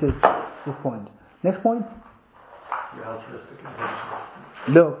 This is this point. Next point. The altruistic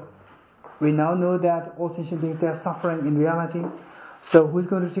intention. Look, we now know that all sentient beings, they are suffering in reality. So who's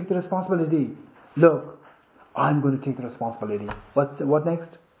going to take the responsibility? Look, I'm going to take the responsibility. What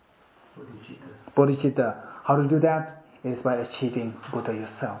next? Bodhicitta. Bodhicitta. How to do that? Is by achieving Buddha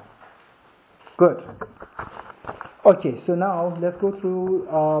yourself. Good. Okay, so now let's go through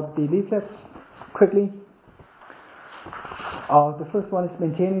the leaflets quickly. The first one is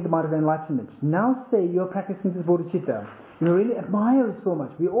maintaining the mind of enlightenment. Now say you're practicing this bodhicitta. You really admire it so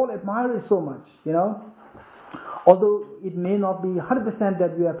much. We all admire it so much, Although it may not be 100%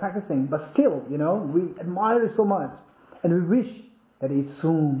 that we are practicing, but still, we admire it so much. And we wish that it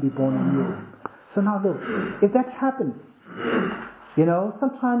soon be born in you. So now look, if that happens,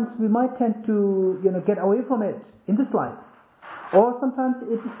 sometimes we might tend to, get away from it in this life. Or sometimes,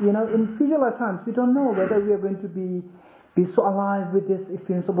 in future lifetimes, we don't know whether we are going to be so alive with this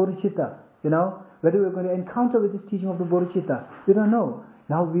experience of bodhicitta, whether we are going to encounter with this teaching of the bodhicitta. We don't know.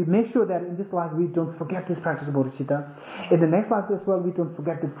 Now we make sure that in this life we don't forget this practice of bodhicitta. In the next life as well, we don't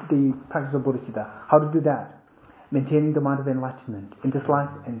forget the practice of bodhicitta. How to do that? Maintaining the mind of enlightenment in this life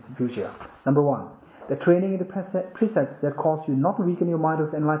and the future. Number one, the training in the precepts that cause you not to weaken your mind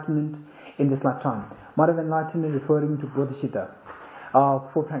of enlightenment in this lifetime. Mind of enlightenment referring to bodhicitta.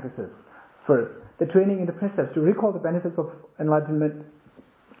 4 practices. First, the training in the precepts to recall the benefits of enlightenment,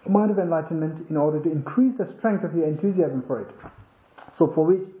 mind of enlightenment, in order to increase the strength of your enthusiasm for it. So for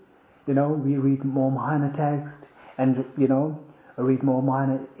which, we read more Mahayana texts and, read more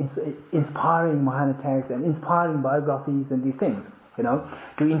Mahayana, inspiring Mahayana texts and inspiring biographies and these things,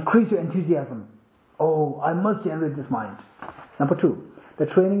 to increase your enthusiasm. Oh, I must generate this mind. Number 2, the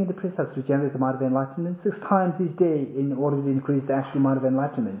training in the precepts to generate the mind of enlightenment 6 times each day in order to increase the actual mind of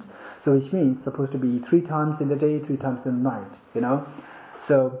enlightenment. So which means supposed to be 3 times in the day, 3 times in the night,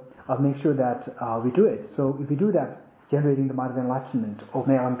 So I'll make sure that we do it. So if we do that, generating the mind of enlightenment, or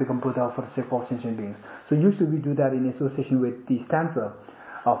may I become Buddha for the sake of all sentient beings. So usually we do that in association with the stanza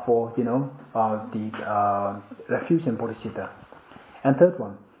for the refuge and bodhicitta. And third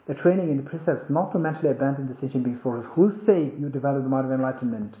one, the training in the precepts not to mentally abandon the sentient beings for whose sake you develop the mind of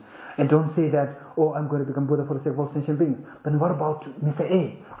enlightenment. And don't say that, oh, I'm going to become Buddha for the sake of all sentient beings. But what about Mr.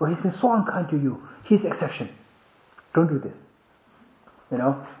 A? Oh, he's been so unkind to you. He's the exception. Don't do this.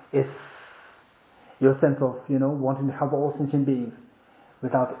 It's your sense of, wanting to help all sentient beings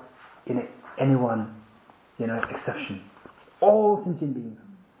without anyone, exception. All sentient beings.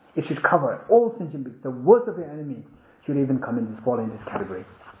 It should cover all sentient beings. The worst of your enemy should even fall in this category.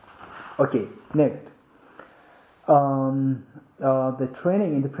 Okay, next. The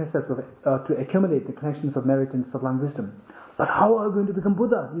training in the precepts to accumulate the connections of merit and sublime wisdom. But how are you going to become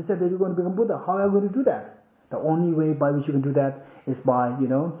Buddha? You said that you're going to become Buddha. How are you going to do that? The only way by which you can do that is by,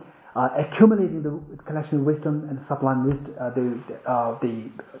 accumulating the connection of wisdom and sublime wisdom, the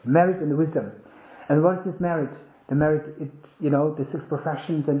merit and the wisdom. And what is this merit? The merit, the 6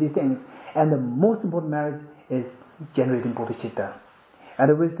 perfections and these things. And the most important merit is generating bodhicitta. And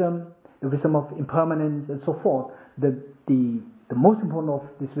the wisdom of impermanence and so forth. The most important of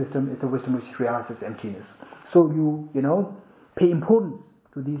this wisdom is the wisdom which realizes emptiness. So you pay importance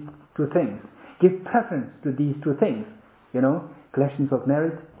to these 2 things. Give preference to these 2 things. collections of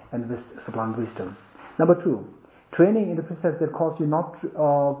merit and sublime wisdom. Number 2, training in the precepts that cause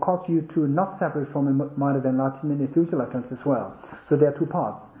you to not separate from a mind of enlightenment in future lifetimes as well. So there are 2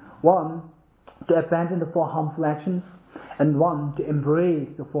 parts. 1, to abandon the 4 harmful actions, and 1, to embrace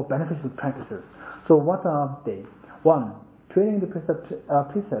the 4 beneficial practices. So what are they? 1, training in the precepts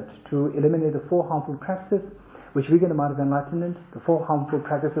to eliminate the 4 harmful practices which weaken the mind of enlightenment. The 4 harmful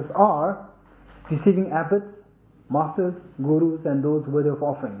practices are deceiving abbots, masters, gurus, and those worthy of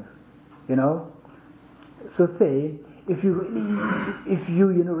offerings. So say, if you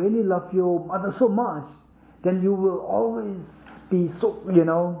really love your mother so much, then you will always be so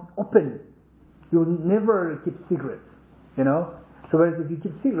open. You'll never keep secrets. So whereas if you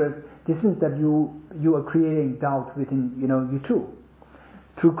keep secrets, this means that you are creating doubt within you too.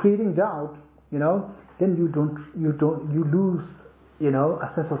 Through creating doubt, then you lose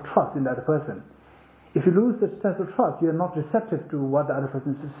a sense of trust in the other person. If you lose the sense of trust, you are not receptive to what the other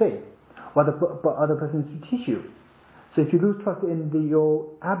person is to say, what the other person is to teach you. So if you lose trust in your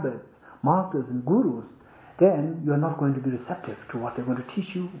abbots, masters, and gurus, then you are not going to be receptive to what they're going to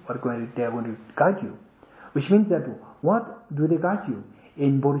teach you, they're going to guide you. Which means that what do they guide you?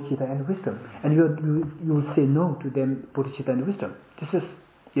 In bodhicitta and wisdom. And you will say no to them, bodhicitta and wisdom. This is,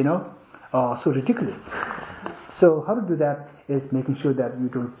 so ridiculous. So how to do that is making sure that you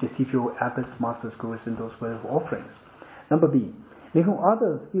don't deceive your abbots, masters, gurus, and those ways of offerings. Number B, making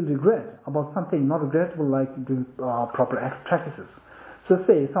others feel regret about something not regrettable, like doing proper practices. So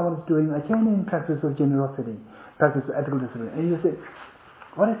say someone is doing a genuine practice of generosity, practice of ethical discipline, and you say,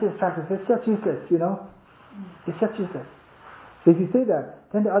 what is this practice? It's just useless, It's just useless. So if you say that,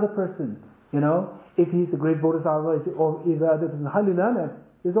 then the other person, if he's a great bodhisattva or if the other person is highly learned,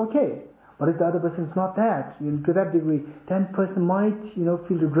 is okay. But if the other person is not that, to that degree, then person might,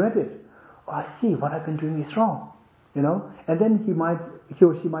 feel regretted. Oh, I see, what I've been doing is wrong, and then he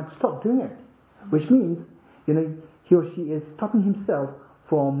or she might stop doing it, which means, he or she is stopping himself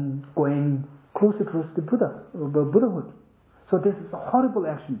from going closer to Buddhahood. So this is a horrible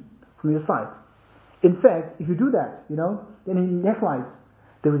action from your side. In fact, if you do that, then in next life,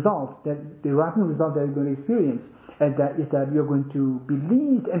 the ripening result that you're going to experience is that you're going to be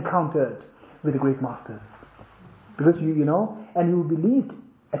least encountered with the great masters, because and you will be least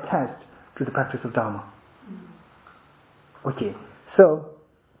attached to the practice of Dharma. Okay, so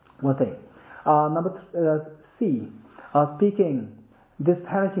one thing. Number C, speaking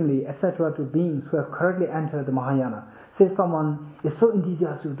disparagingly, etc., to beings who have correctly entered the Mahayana. Say someone is so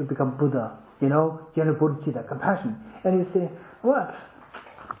enthusiastic to become Buddha, general bodhicitta, compassion, and you say, what?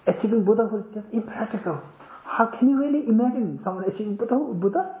 Achieving Buddhahood is just impractical. How can you really imagine someone achieving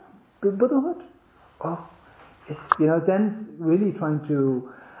Buddhahood? Oh, it's, then really trying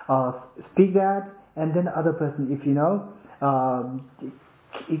to speak that, and then the other person, if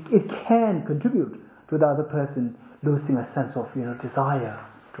it can contribute to the other person losing a sense of desire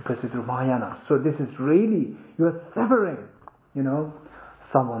to pursue through Mahayana. So this is really, you are severing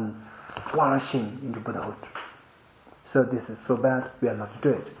someone flourishing into Buddhahood. So this is so bad, we are not to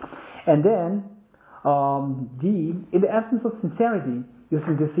do it. And then D, in the absence of sincerity,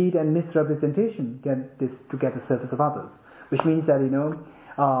 using deceit and misrepresentation to get the service of others, which means that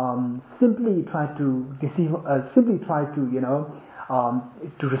simply try to deceive, simply try to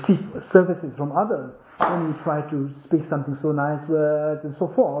to receive services from others, and you try to speak something so nice words and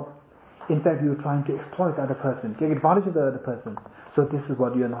so forth. In fact, you're trying to exploit the other person, take advantage of the other person. So this is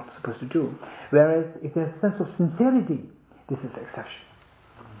what you're not supposed to do. Whereas if there's a sense of sincerity, this is the exception.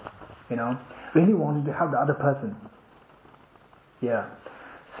 Really wanting to help the other person. Yeah.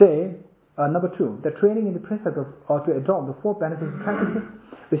 Say, number 2, the training in the precept to adopt the 4 beneficial practices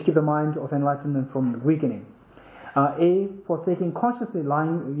which keep the mind of enlightenment from weakening. A, forsaking consciously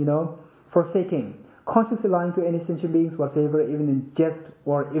lying to any sentient beings whatsoever, even in jest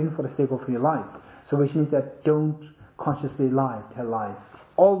or even for the sake of your life. So which means that don't consciously tell lies.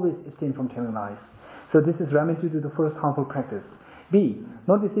 Always abstain from telling lies. So this is remedy to the first harmful practice. B,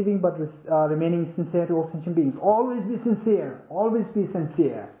 not deceiving but remaining sincere to all sentient beings. Always be sincere. Always be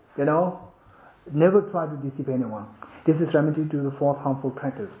sincere. Never try to deceive anyone. This is remedy to the 4th harmful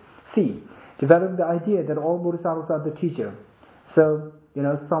practice. C, develop the idea that all bodhisattvas are the teacher. So,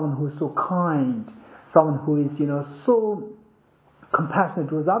 someone who is so kind, someone who is, so compassionate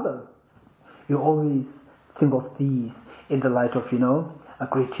towards others. You always think of these in the light of, a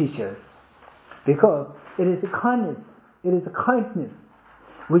great teachers. Because it is a kindness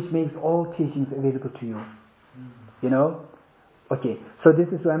which makes all teachings available to you. Okay, so this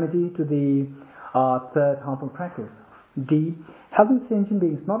is remedy to the 3rd harmful practice. D, helping sentient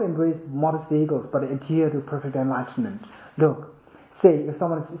beings not embrace modest vehicles but adhere to perfect enlightenment. Look, say, if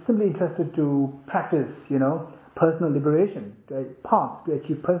someone is simply interested to practice, personal liberation, path to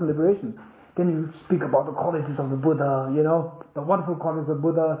achieve personal liberation, then you speak about the qualities of the Buddha, the wonderful qualities of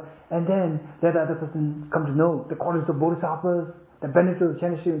Buddha, and then let the other person come to know the qualities of bodhisattvas, the benefits of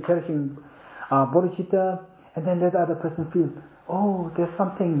cherishing bodhicitta, and then let the other person feel, oh, there's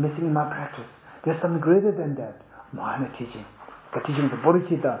something missing in my practice. There's something greater than that. Mahayana teaching, the teaching of the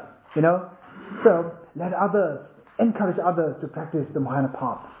bodhicitta, So let others, encourage others to practice the Mahayana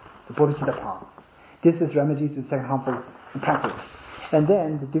path, the bodhicitta path. This is remedy to the second harmful practice. And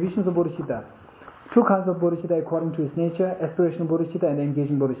then the divisions of bodhicitta. Two kinds of bodhicitta according to its nature, aspirational bodhicitta and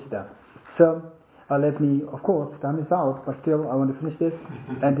engaging bodhicitta. So let me, of course, time is out, but still I want to finish this,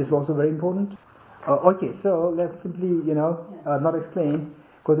 and this is also very important. Okay, so let's simply, not explain,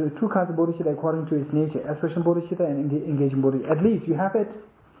 because there are two kinds of bodhicitta according to its nature, aspirational bodhicitta and engaging bodhicitta. At least you have it,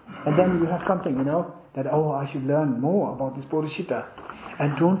 and then you have something, that, I should learn more about this bodhicitta.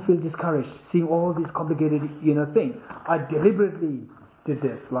 And don't feel discouraged seeing all these complicated, things. I deliberately did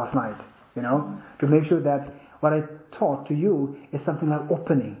this last night, to make sure that what I taught to you is something like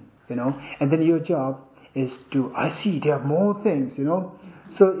opening, and then your job is to, I see there are more things,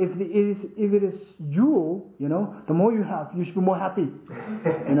 So if it is you, the more you have, you should be more happy,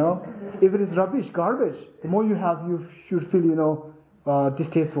 If it is rubbish, garbage, the more you have, you should feel,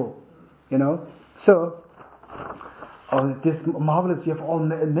 distasteful, So, this marvelous, you have all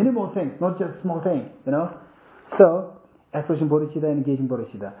many more things, not just small things, So, aspiration bodhicitta and engaging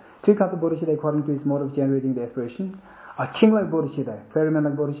bodhicitta. Three kinds of bodhicitta according to its mode of generating the aspiration. A king-like bodhicitta,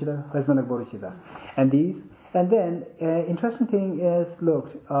 ferryman-like bodhicitta, husband-like bodhicitta. And these, and then, interesting thing is, look,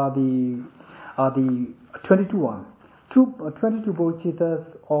 the 22 one. 22 bodhicittas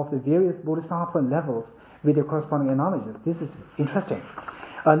of the various bodhisattva levels with their corresponding analogies. This is interesting.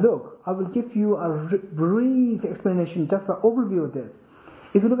 Look, I will give you a brief explanation, just an overview of this.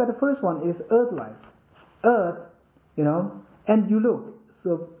 If you look at the first one, it is earth-like. Earth, and you look.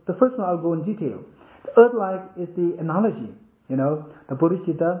 So the first one I'll go in detail. The earth-like is the analogy, the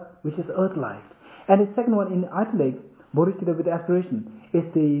bodhicitta, which is earth-like. And the second one in italic, bodhicitta with aspiration, is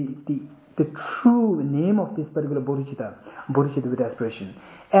the true name of this particular bodhicitta with aspiration.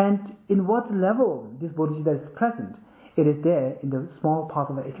 And in what level this bodhicitta is present, it is there in the small part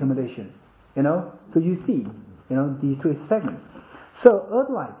of the accumulation, So you see, these three segments. So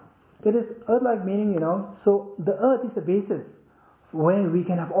earth-like, that is earth-like meaning, so the earth is the basis where we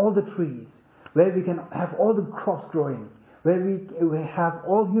can have all the trees, where we can have all the crops growing, where we have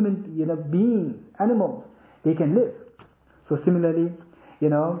all human, beings, animals, they can live. So similarly,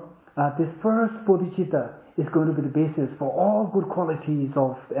 this first bodhicitta is going to be the basis for all good qualities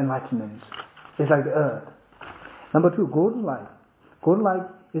of enlightenment. It's like the earth. Number two, gold-like. Gold-like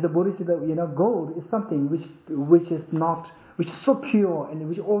is a bodhicitta. Gold is something which is so pure and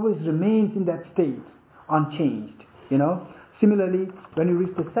which always remains in that state, unchanged. Similarly, when you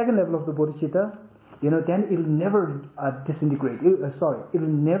reach the second level of the bodhicitta, then it will never disintegrate. It will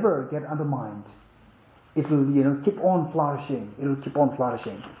never get undermined. It will, keep on flourishing. It will keep on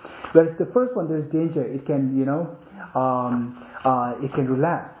flourishing. Whereas the first one, there is danger. It can, it can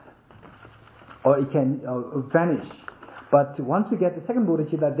relapse, or it can vanish. But once you get the second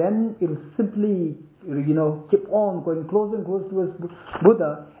bodhicitta, then it will simply, keep on going closer and closer towards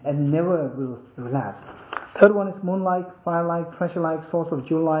Buddha and never will relapse. Third one is moon-like, fire-like, treasure-like, source of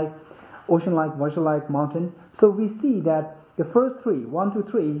jewel-like, ocean-like, virtual-like, mountain. So we see that the first three, 1, 2,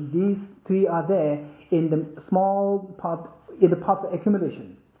 3, these three are there in the small part, in the part of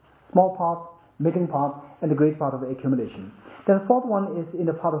accumulation. Small part, middling part, and the great part of the accumulation. Then the fourth one is in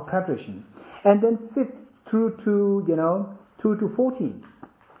the part of preparation. And then fifth through to, 2 to 14.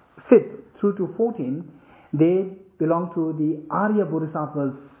 Fifth through to 14, they belong to the Arya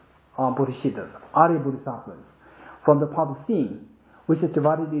Bodhisattvas, bodhicittas, Arya Bodhisattvas, from the path of seeing, which is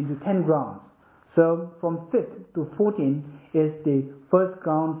divided into 10 grounds. So from 5th to 14 is the first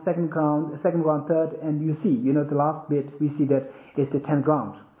ground, second ground, third, and you see, the last bit, we see that is the 10th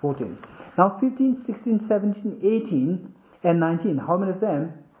ground, 14. Now 15, 16, 17, 18, and 19, how many of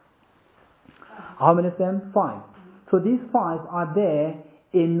them? 5. So these 5 are there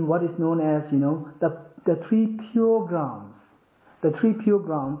in what is known as, the 3 pure grounds. The 3 pure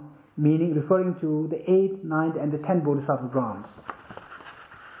grounds, meaning referring to the 8th, 9th, and the 10th bodhisattva grounds.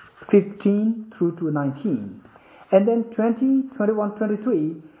 15 through to 19. And then 20, 21,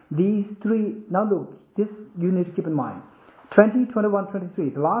 23, these 3, now look, this you need to keep in mind. 20, 21, 23,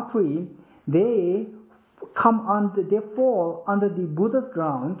 the last 3, they fall under the Buddha's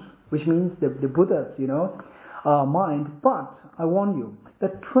ground, which means the Buddha's, mind. But I warn you, the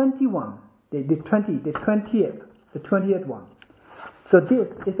 21, the 20th one, So this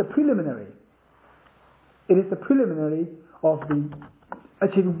is a preliminary. It is the preliminary of the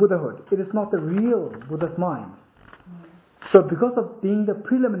achieving Buddhahood. It is not the real Buddha's mind. So because of being the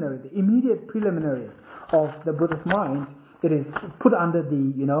preliminary, the immediate preliminary of the Buddha's mind, it is put under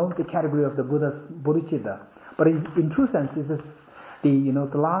the category of the Buddha's bodhicitta. But in true sense, this is the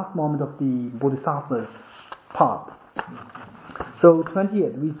last moment of the Bodhisattva's path. So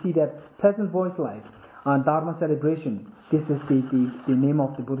 20th, we see that pleasant voice life and Dharma celebration. This is the name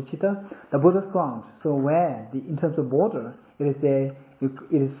of the bodhicitta, the Buddha's ground. So where, in terms of border, it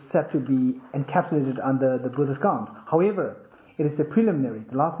is said to be encapsulated under the Buddha's ground. However, it is the preliminary,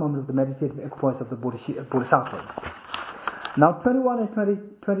 the last moment of the meditative equipoise of the Bodhisattva. Now 21 and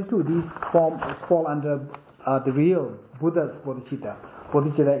 22, these fall under the real Buddha's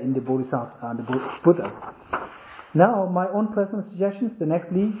bodhicitta in the Bodhisattva, the Buddha. Now my own personal suggestions, the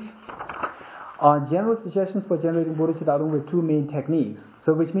next leaf, are general suggestions for generating bodhicitta along with two main techniques.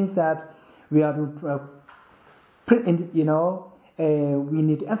 So which means that we are to we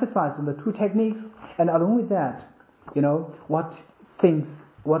need to emphasize on the two techniques, and along with that,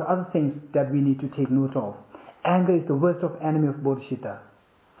 what other things that we need to take note of. Anger is the worst of enemy of bodhicitta.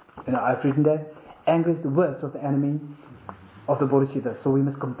 I've written that anger is the worst of the enemy of the bodhicitta. So we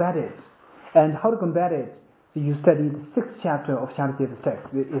must combat it. And how to combat it? So you study the 6th chapter of Shantidev's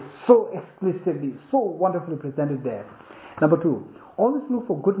text. It is so explicitly, so wonderfully presented there. Number 2, always look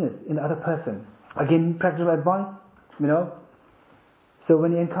for goodness in the other person. Again, practical advice, So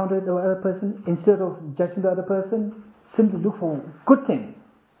when you encounter the other person, instead of judging the other person, simply look for good things,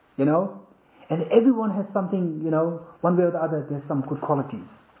 And everyone has something, one way or the other, there's some good qualities.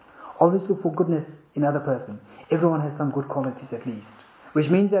 Always look for goodness in other person. Everyone has some good qualities at least. Which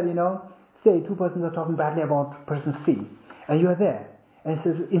means that, say 2 persons are talking badly about person C, and you are there. And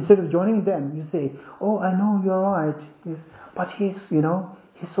so instead of joining them, you say, oh, I know you're right, but he's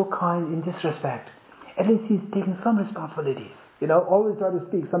so kind in this respect. At least he's taking some responsibilities. Always try to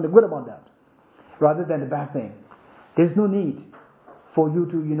speak something good about that, rather than the bad thing. There's no need for you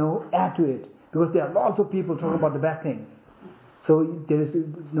to, add to it, because there are lots of people talking about the bad things. So there is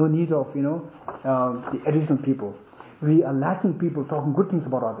no need of, the additional people. We are lacking people talking good things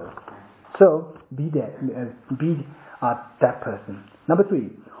about others. So be that person. Number 3,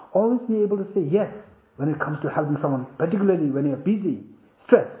 always be able to say yes when it comes to helping someone, particularly when you're busy,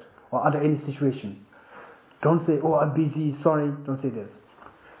 stressed, or under any situation. Don't say, oh, I'm busy, sorry, don't say this.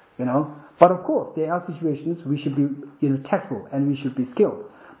 But of course, there are situations we should be tactful and we should be skilled,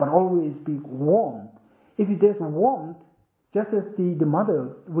 but always be warm. If there's warmth, just as the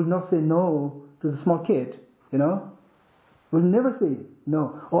mother will not say no to the small kid, will never say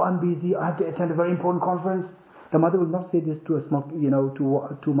no. Oh, I'm busy, I have to attend a very important conference. The mother will not say this to a small,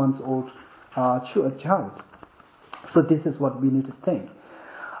 to 2 months old child. So this is what we need to think.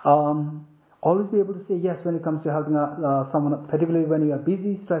 Always be able to say yes when it comes to helping someone, particularly when you are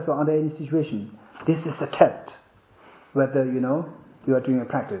busy, stressed, or under any situation. This is the test, whether you are doing a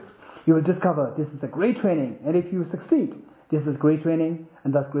practice. You will discover this is a great training, and if you succeed, this is great training,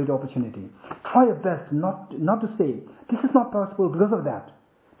 and that's great opportunity. Try your best not to say, this is not possible because of that.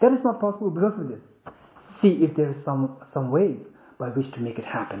 That is not possible because of this. See if there is some way by which to make it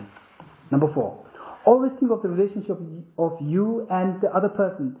happen. Number 4, always think of the relationship of you and the other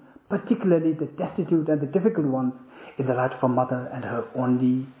person, particularly the destitute and the difficult ones, in the light of a mother and her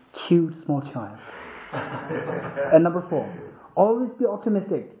only cute small child. And number 4, always be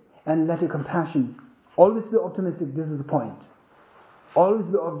optimistic and let your compassion. Always be optimistic, this is the point. Always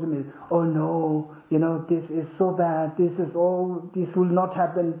be optimistic. Oh no, this is so bad, this will not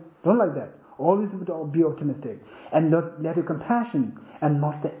happen. Don't like that. Always be optimistic. And let your compassion and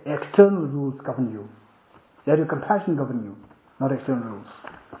not the external rules govern you. Let your compassion govern you, not external rules.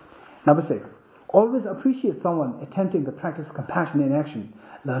 Number 6, always appreciate someone attempting the practice of compassion in action.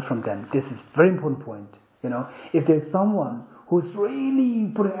 Learn from them. This is a very important point. If there's someone who's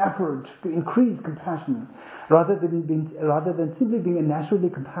really putting effort to increase compassion, rather than simply being naturally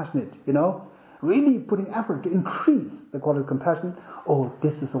compassionate, really putting effort to increase the quality of compassion. Oh,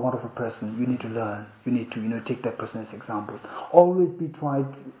 this is a wonderful person. You need to learn. You need to, take that person as example. Always try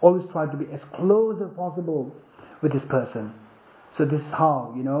to be as close as possible with this person. So this is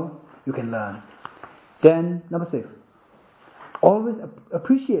how, you can learn. Then, number 6, always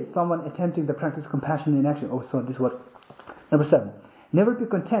appreciate someone attempting the practice of compassion in action. Oh, so this is what. Number 7, never be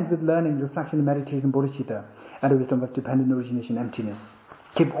content with learning, reflection, meditation, bodhicitta, and the wisdom of dependent origination, emptiness.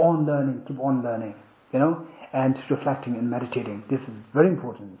 Keep on learning, and reflecting and meditating. This is very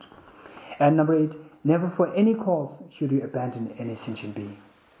important. And number 8, never for any cause should you abandon any sentient being.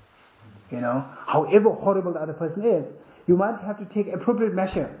 However horrible the other person is, you might have to take appropriate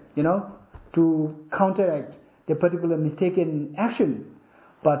measure, to counteract the particular mistaken action.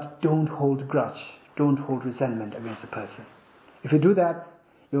 But don't hold grudge, don't hold resentment against the person. If you do that,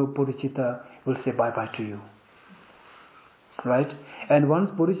 your bodhicitta will say bye-bye to you. Right? And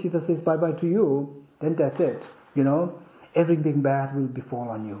once bodhicitta says bye-bye to you, then that's it. Everything bad will befall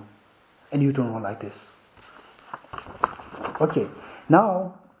on you. And you don't want like this. Okay,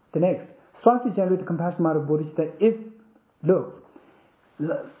 now the next. Strive to generate the compassion mind of bodhicitta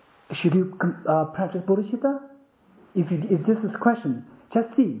should you practice bodhicitta? If this is a question, just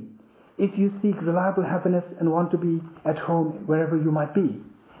see. If you seek reliable happiness and want to be at home wherever you might be,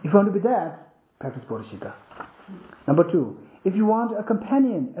 if you want to be that, practice bodhicitta. Number 2, if you want a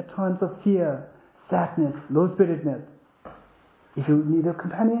companion at times of fear, sadness, low-spiritedness, if you need a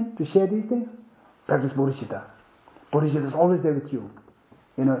companion to share these things, practice bodhicitta. Bodhicitta is always there with you.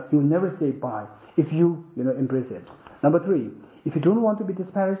 You'll never say bye if you, embrace it. Number 3, if you don't want to be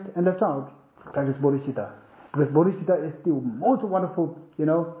disparaged and left out, practice bodhicitta. Because bodhicitta is the most wonderful,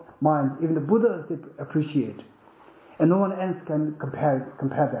 mind. Even the Buddhas appreciate, and no one else can compare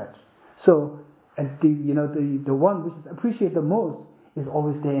that. So, and the one which is appreciated the most is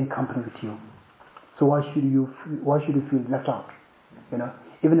always there in company with you. So why should you feel left out?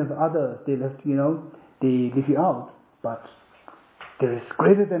 Even if others they left, they leave you out, but there is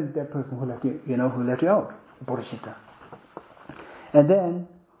greater than that person who left you out, bodhicitta. And then,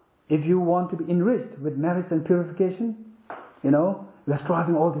 if you want to be enriched with merits and purification, we are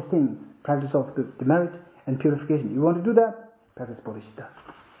striving all these things, practice of the merit and purification. You want to do that? Practice bodhicitta.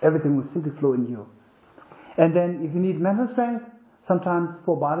 Everything will simply flow in you. And then, if you need mental strength, sometimes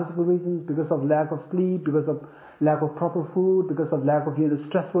for biological reasons, because of lack of sleep, because of lack of proper food, because of lack of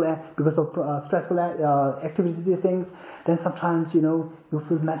stressful activities, these things, then sometimes you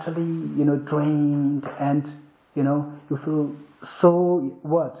feel mentally drained, and you feel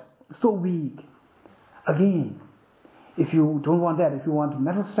so weak. Again, if you don't want that, if you want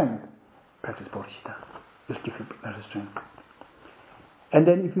mental strength, practice bodhicitta. It will give you mental strength. And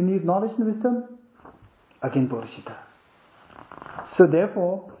then if you need knowledge and wisdom, again bodhicitta. So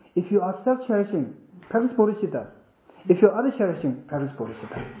therefore, if you are self-cherishing, practice bodhicitta. If you are other-cherishing, practice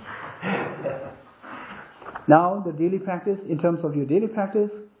bodhicitta. Now, the daily practice, in terms of your daily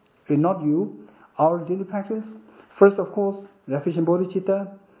practice, not you, our daily practice, first, of course, refuge in bodhicitta,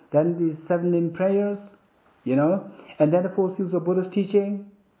 then the 7 limb prayers, and then the 4 seals of Buddha's teaching,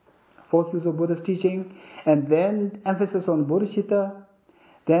 and then emphasis on bodhicitta.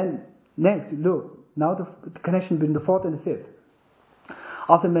 Then, next, look, now the connection between the 4th and the 5th.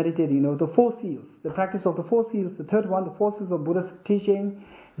 After meditating, the 4 seals, the practice of the 4 seals, the third one, the 4 seals of Buddha's teaching,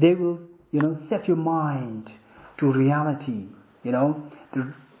 they will, set your mind to reality,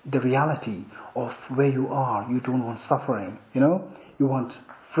 the reality of where you are. You don't want suffering, you want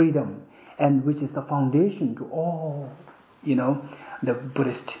freedom, and which is the foundation to all, the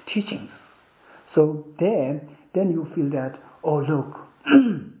Buddhist teachings. So then you feel that, oh look,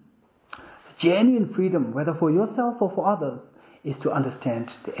 genuine freedom, whether for yourself or for others, is to understand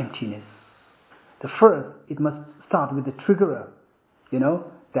the emptiness. The first, it must start with the triggerer,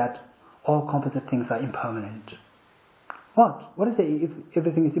 that all composite things are impermanent. What is it if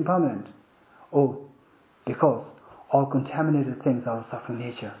everything is impermanent? Oh, because all contaminated things are of suffering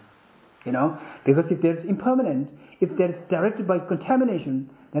nature. Because if there is impermanent, if there is directed by contamination,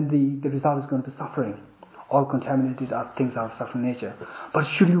 then the result is going to be suffering. All contaminated things are of suffering nature. But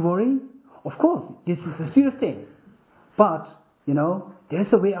should you worry? Of course, this is a serious thing. But, there is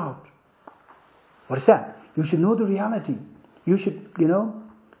a way out. What is that? You should know the reality. You should,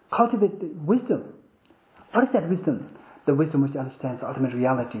 cultivate the wisdom. What is that wisdom? The wisdom which understands ultimate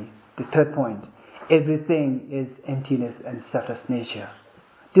reality. The third point. Everything is emptiness and selfless nature.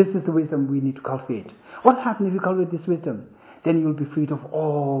 This is the wisdom we need to cultivate. What happens if you cultivate this wisdom? Then you will be freed of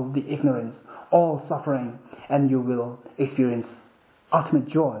all the ignorance, all suffering, and you will experience ultimate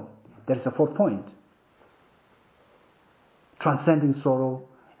joy. That is the 4th point. Transcending sorrow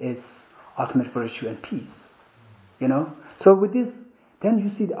is ultimate virtue and peace. So with this, then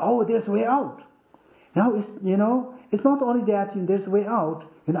you see, there's a way out. Now, it's not only that there's a way out,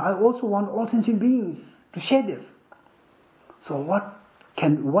 I also want all sentient beings to share this. So what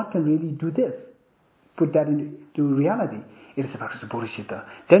can really do this? Put that into reality. It is a practice of bodhicitta.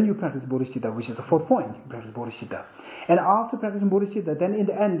 Then you practice bodhicitta, which is the 4th point. You practice bodhicitta. And after practicing bodhicitta, then in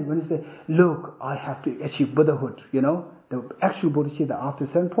the end, when you say, look, I have to achieve Buddhahood, the actual bodhicitta after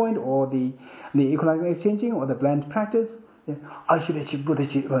 7th point, or the equalizing exchanging, or the blend practice, I should achieve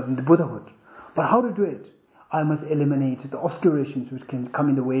the Buddhahood. But how to do it? I must eliminate the obscurations which can come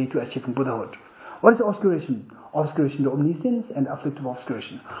in the way to achieving Buddhahood. What is the obscuration? obscuration to omniscience and afflictive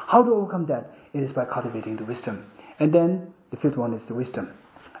obscuration. How to overcome that? It is by cultivating the wisdom. And then the fifth one is the wisdom.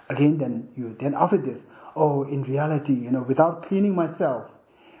 Again, then after this, in reality, without cleaning myself,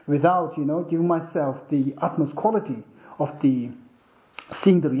 without, giving myself the utmost quality of the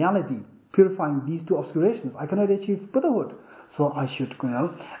seeing the reality, purifying these two obscurations, I cannot achieve Buddhahood. So I should,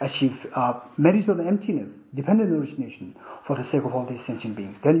 achieve meditate on emptiness, dependent origination, for the sake of all these sentient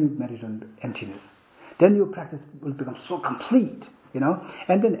beings. Then you meditate on emptiness. Then your practice will become so complete,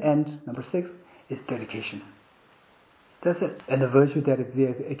 And then number 6, is dedication. That's it. And the virtue that we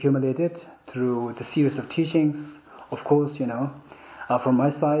have accumulated through the series of teachings, of course, from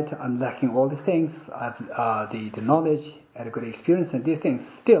my side, I'm lacking all these things. I've the knowledge, adequate experience, and these things.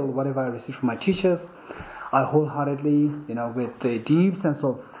 Still, whatever I receive from my teachers, I wholeheartedly, with a deep sense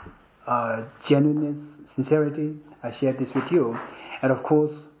of genuineness, sincerity, I share this with you. And of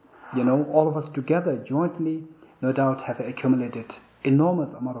course, all of us together, jointly, no doubt have accumulated enormous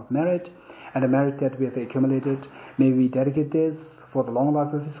amount of merit. And the merit that we have accumulated, may we dedicate this for the long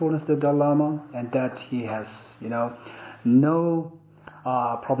life of His Holiness the Dalai Lama, and that he has, no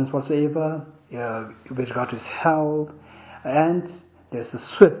problems whatsoever with regard to his health, and there's a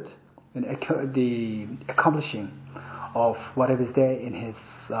swift the accomplishing of whatever is there in his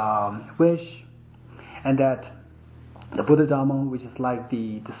wish, and that the Buddha Dharma, which is like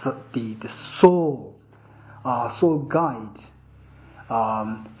the soul guide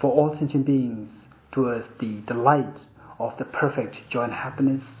for all sentient beings towards the light of the perfect joy and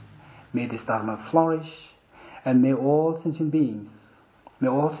happiness, may this Dharma flourish, and may all sentient beings,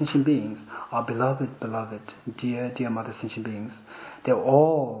 our beloved, dear mother sentient beings, they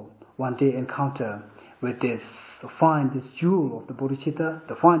all one day encounter with this, find this jewel of the bodhicitta,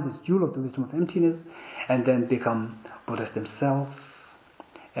 to find this jewel of the wisdom of emptiness, and then become Buddhas themselves.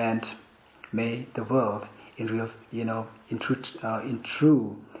 And may the world, in real, in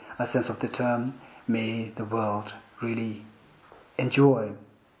true sense of the term, may the world really enjoy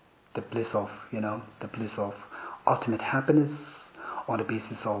the bliss of, ultimate happiness on the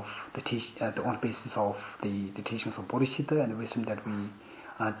basis of the teachings of bodhicitta and the wisdom that we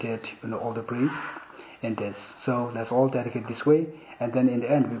did all the brief in this. So let's all dedicate this way, and then in the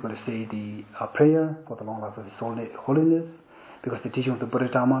end we're going to say the prayer for the long life of His Holiness, because the teaching of the Buddha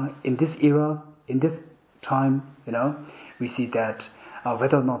Dharma in this era, in this time, we see that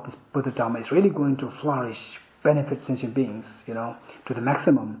whether or not this Buddha Dharma is really going to flourish, benefit sentient beings, to the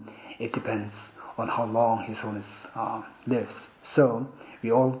maximum, it depends on how long His Holiness lives. So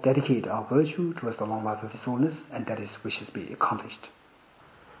we all dedicate our virtue towards the long life of His Holiness, and that is wishes be accomplished.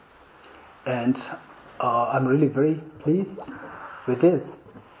 And I'm really very pleased with this.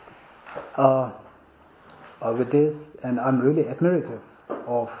 And I'm really admirative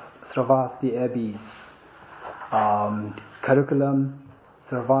of Sravasti Abbey's curriculum,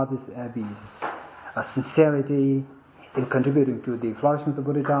 Sravati Abbey's sincerity in contributing to the flourishing of the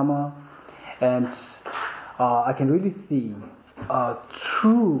Buddha Dharma, and I can really see a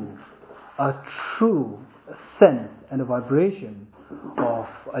true sense and a vibration of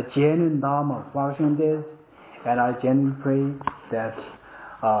a genuine Dharma flourishing in this, and I genuinely pray that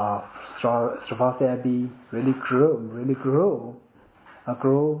Sravasti Abbey really grow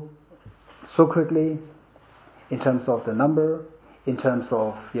so quickly in terms of the number, in terms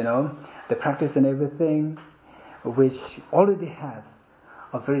of the practice and everything, which already has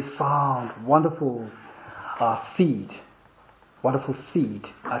a very sound, wonderful seed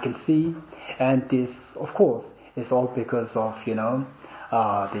I can see, and this of course is all because of the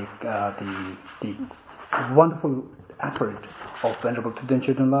wonderful effort of Venerable Tuden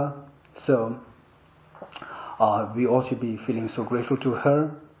Chödrönla. So we all should be feeling so grateful to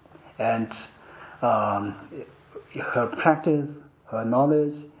her, and her practice, her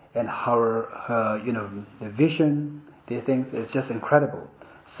knowledge, and her vision. These things is just incredible.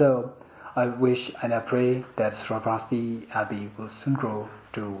 So I wish and I pray that Sravasti Abbey will soon grow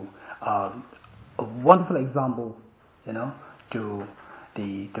to a wonderful example, to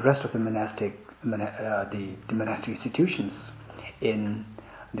the rest of the monastic institutions in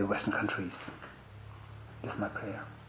the Western countries. This is my prayer.